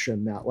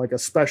section now, like a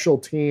special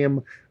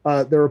team.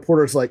 There are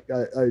reporters like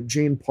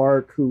Gene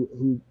Park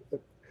who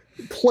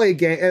play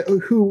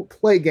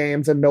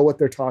games and know what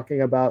they're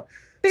talking about.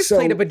 They've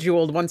played a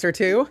Bejeweled once or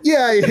two.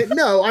 Yeah,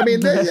 no, I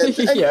mean,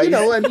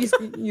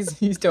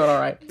 he's doing all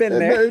right. Been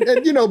there.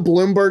 And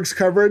Bloomberg's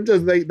coverage.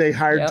 They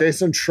hired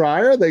Jason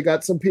Schreier. They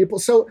got some people.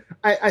 So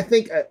I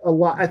think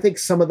I think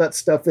some of that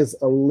stuff is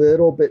a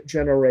little bit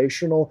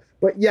generational.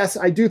 But yes,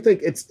 I do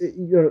think it's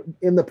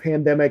in the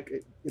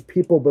pandemic,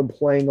 people have been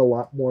playing a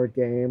lot more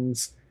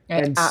games.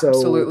 I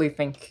absolutely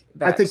think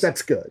that. I think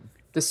that's good.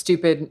 The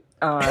stupid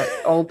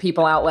old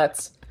people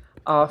outlets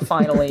are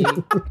finally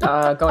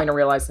going to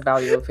realize the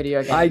value of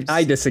video games.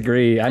 I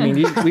disagree. I mean,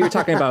 we were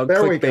talking about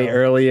clickbait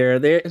earlier.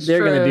 They're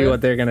going to do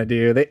what they're going to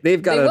do.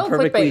 They've got a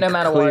perfectly no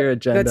matter clear what.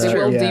 agenda. They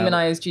will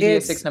demonize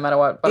GTA 6 no matter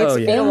what. But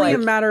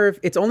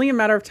it's only a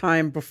matter of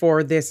time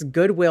before this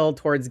goodwill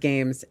towards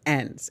games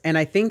ends. And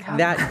I think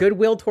that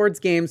goodwill towards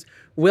games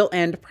will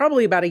end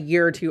probably about a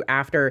year or two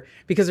after,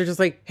 because they're just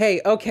like, hey,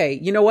 okay,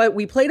 you know what?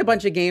 We played a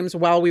bunch of games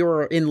while we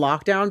were in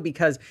lockdown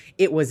because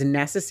it was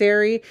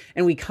necessary,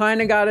 and we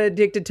kind of got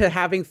addicted to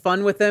having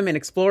fun with them and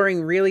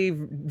exploring really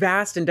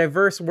vast and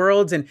diverse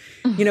worlds and,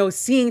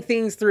 seeing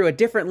things through a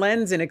different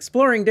lens and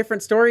exploring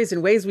different stories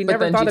in ways we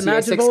never thought GTA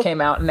imaginable. 6 came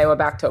out and they were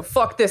back to,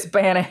 fuck this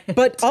banner.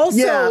 But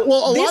also, a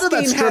lot of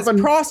this game has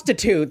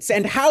prostitutes,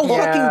 and how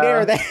fucking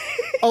dare they?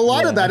 A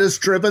lot of that is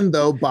driven,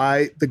 though,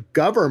 by the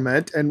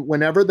government. And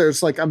whenever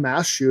there's like a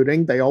mass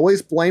shooting, they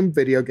always blame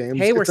video games.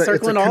 Hey, we're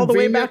circling all the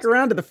way back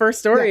around to the first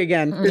story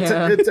again.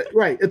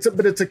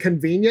 It's a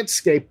convenient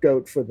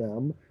scapegoat for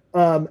them.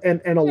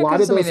 And a lot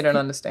of those they don't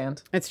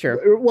understand. It's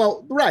true.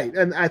 Well, right.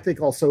 And I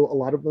think also a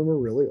lot of them are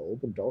really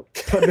old and don't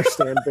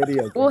understand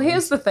video games. Well,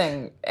 here's the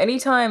thing.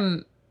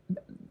 Anytime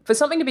for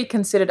something to be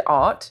considered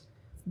art,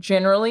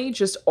 generally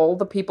just all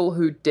the people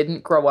who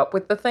didn't grow up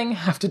with the thing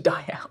have to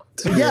die out.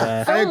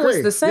 Yeah, I agree.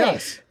 Was the same.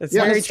 Yes. It's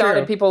very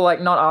started true. people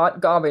like, not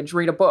art, garbage,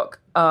 read a book,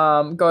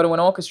 go to an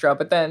orchestra,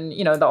 but then,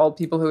 the old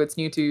people who it's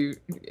new to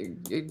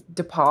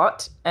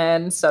depart,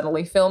 and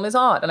suddenly film is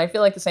art. And I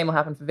feel like the same will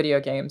happen for video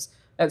games.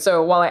 And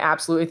so while I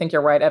absolutely think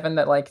you're right, Evan,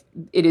 that like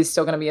it is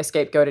still going to be a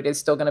scapegoat, it is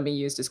still going to be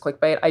used as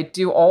clickbait, I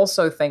do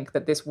also think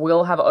that this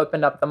will have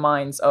opened up the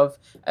minds of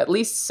at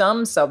least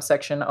some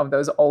subsection of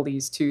those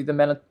oldies to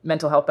the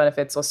mental health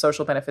benefits or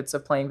social benefits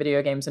of playing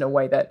video games in a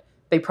way that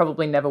they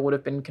probably never would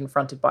have been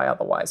confronted by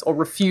otherwise, or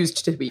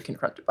refused to be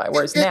confronted by.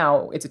 Whereas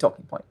now it's a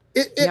talking point.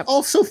 It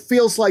also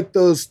feels like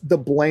the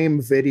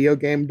blame video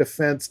game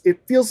defense, it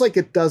feels like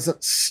it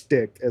doesn't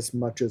stick as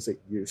much as it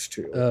used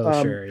to.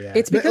 Oh, sure, yeah.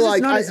 It's because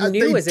it's not as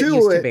new as it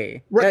used to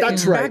be. Right,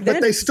 that's right.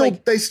 But they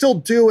still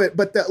do it.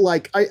 But that,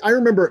 like, I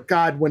remember,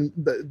 God, when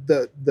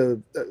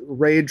the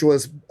Rage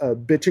was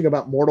bitching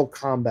about Mortal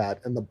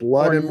Kombat and the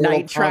blood in Mortal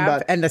Night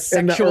Trap Kombat and the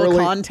sexual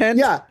content.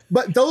 Yeah,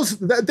 but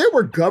there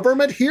were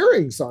government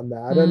hearings on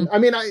that. And I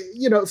mean,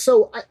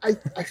 so I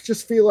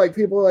just feel like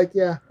people are like,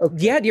 yeah. Okay,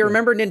 yeah, do you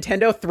remember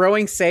Nintendo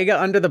throwing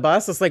Sega under the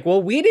bus? It's like,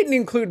 well, we didn't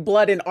include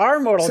blood in our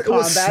Mortal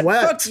Kombat.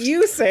 Fuck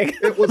you, Sega.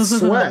 It was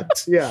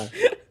sweat. Yeah.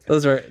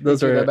 Those were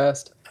the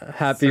best.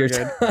 Happier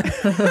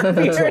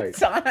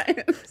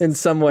times in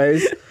some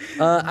ways.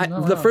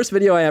 The first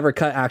video I ever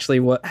cut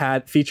actually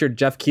had featured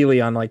Jeff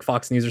Keighley on like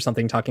Fox News or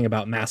something talking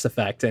about Mass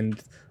Effect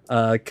and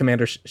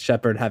Commander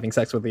Shepard having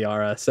sex with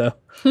Liara. So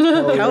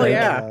hell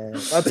yeah.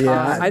 That's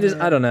hot. I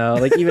don't know.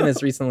 Like even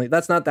as recently,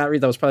 that's not that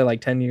that was probably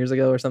like 10 years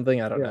ago or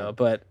something. I don't know,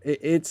 but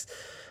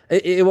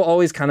it will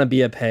always kind of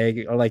be a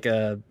peg or like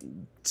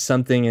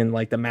something in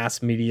like the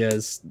mass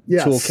media's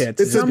toolkit.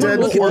 It's a dead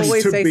horse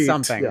always to beat.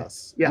 Something.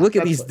 Yes. Yeah, look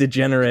at these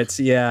degenerates.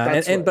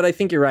 Yeah. But I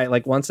think you're right.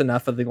 Like once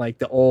enough of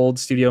the old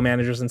studio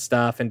managers and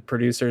stuff and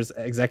producers,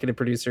 executive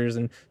producers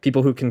and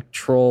people who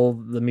control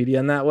the media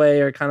in that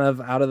way are kind of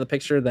out of the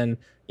picture, then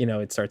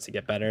it starts to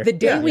get better. The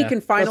day we can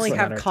finally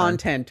have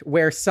content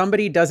where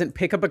somebody doesn't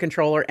pick up a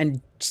controller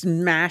and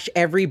smash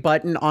every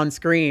button on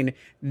screen,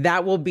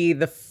 that will be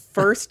the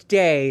first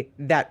day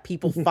that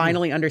people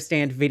finally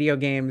understand video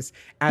games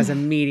as a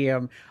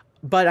medium.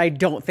 But I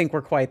don't think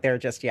we're quite there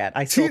just yet.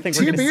 I still think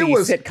we're going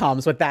to see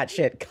sitcoms with that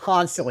shit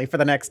constantly for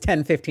the next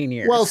 10, 15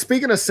 years. Well,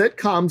 speaking of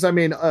sitcoms, I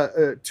mean,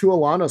 to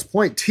Alana's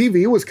point,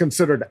 TV was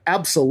considered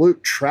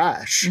absolute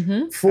trash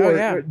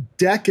for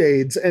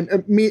decades. And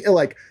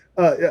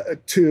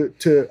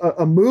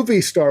a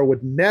movie star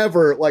would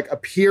never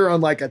appear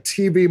on a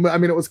TV. I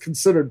mean, it was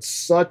considered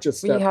such a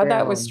step. We had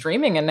that with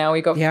streaming, and now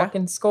we got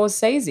fucking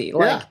Scorsese.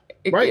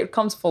 It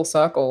comes full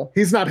circle.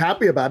 He's not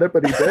happy about it,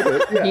 but he did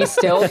it. Yeah. He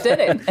still did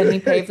it, and he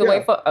paved the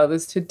way for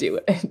others to do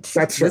it. That's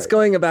right. Just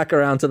going back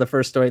around to the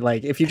first story,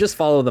 if you just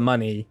follow the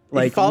money,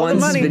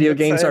 once video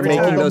games are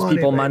making those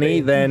people money,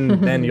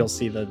 then you'll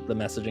see the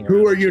messaging.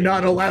 Who are you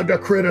not allowed to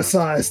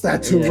criticize?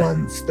 That's who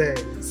runs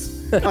things.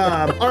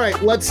 All right,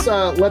 let's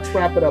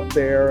wrap it up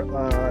there.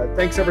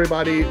 Thanks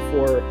everybody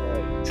for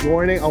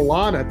joining.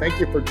 Alana, thank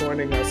you for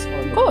joining us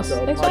on the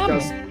podcast. Thanks for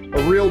having me.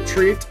 A real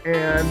treat,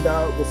 and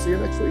we'll see you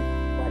next week.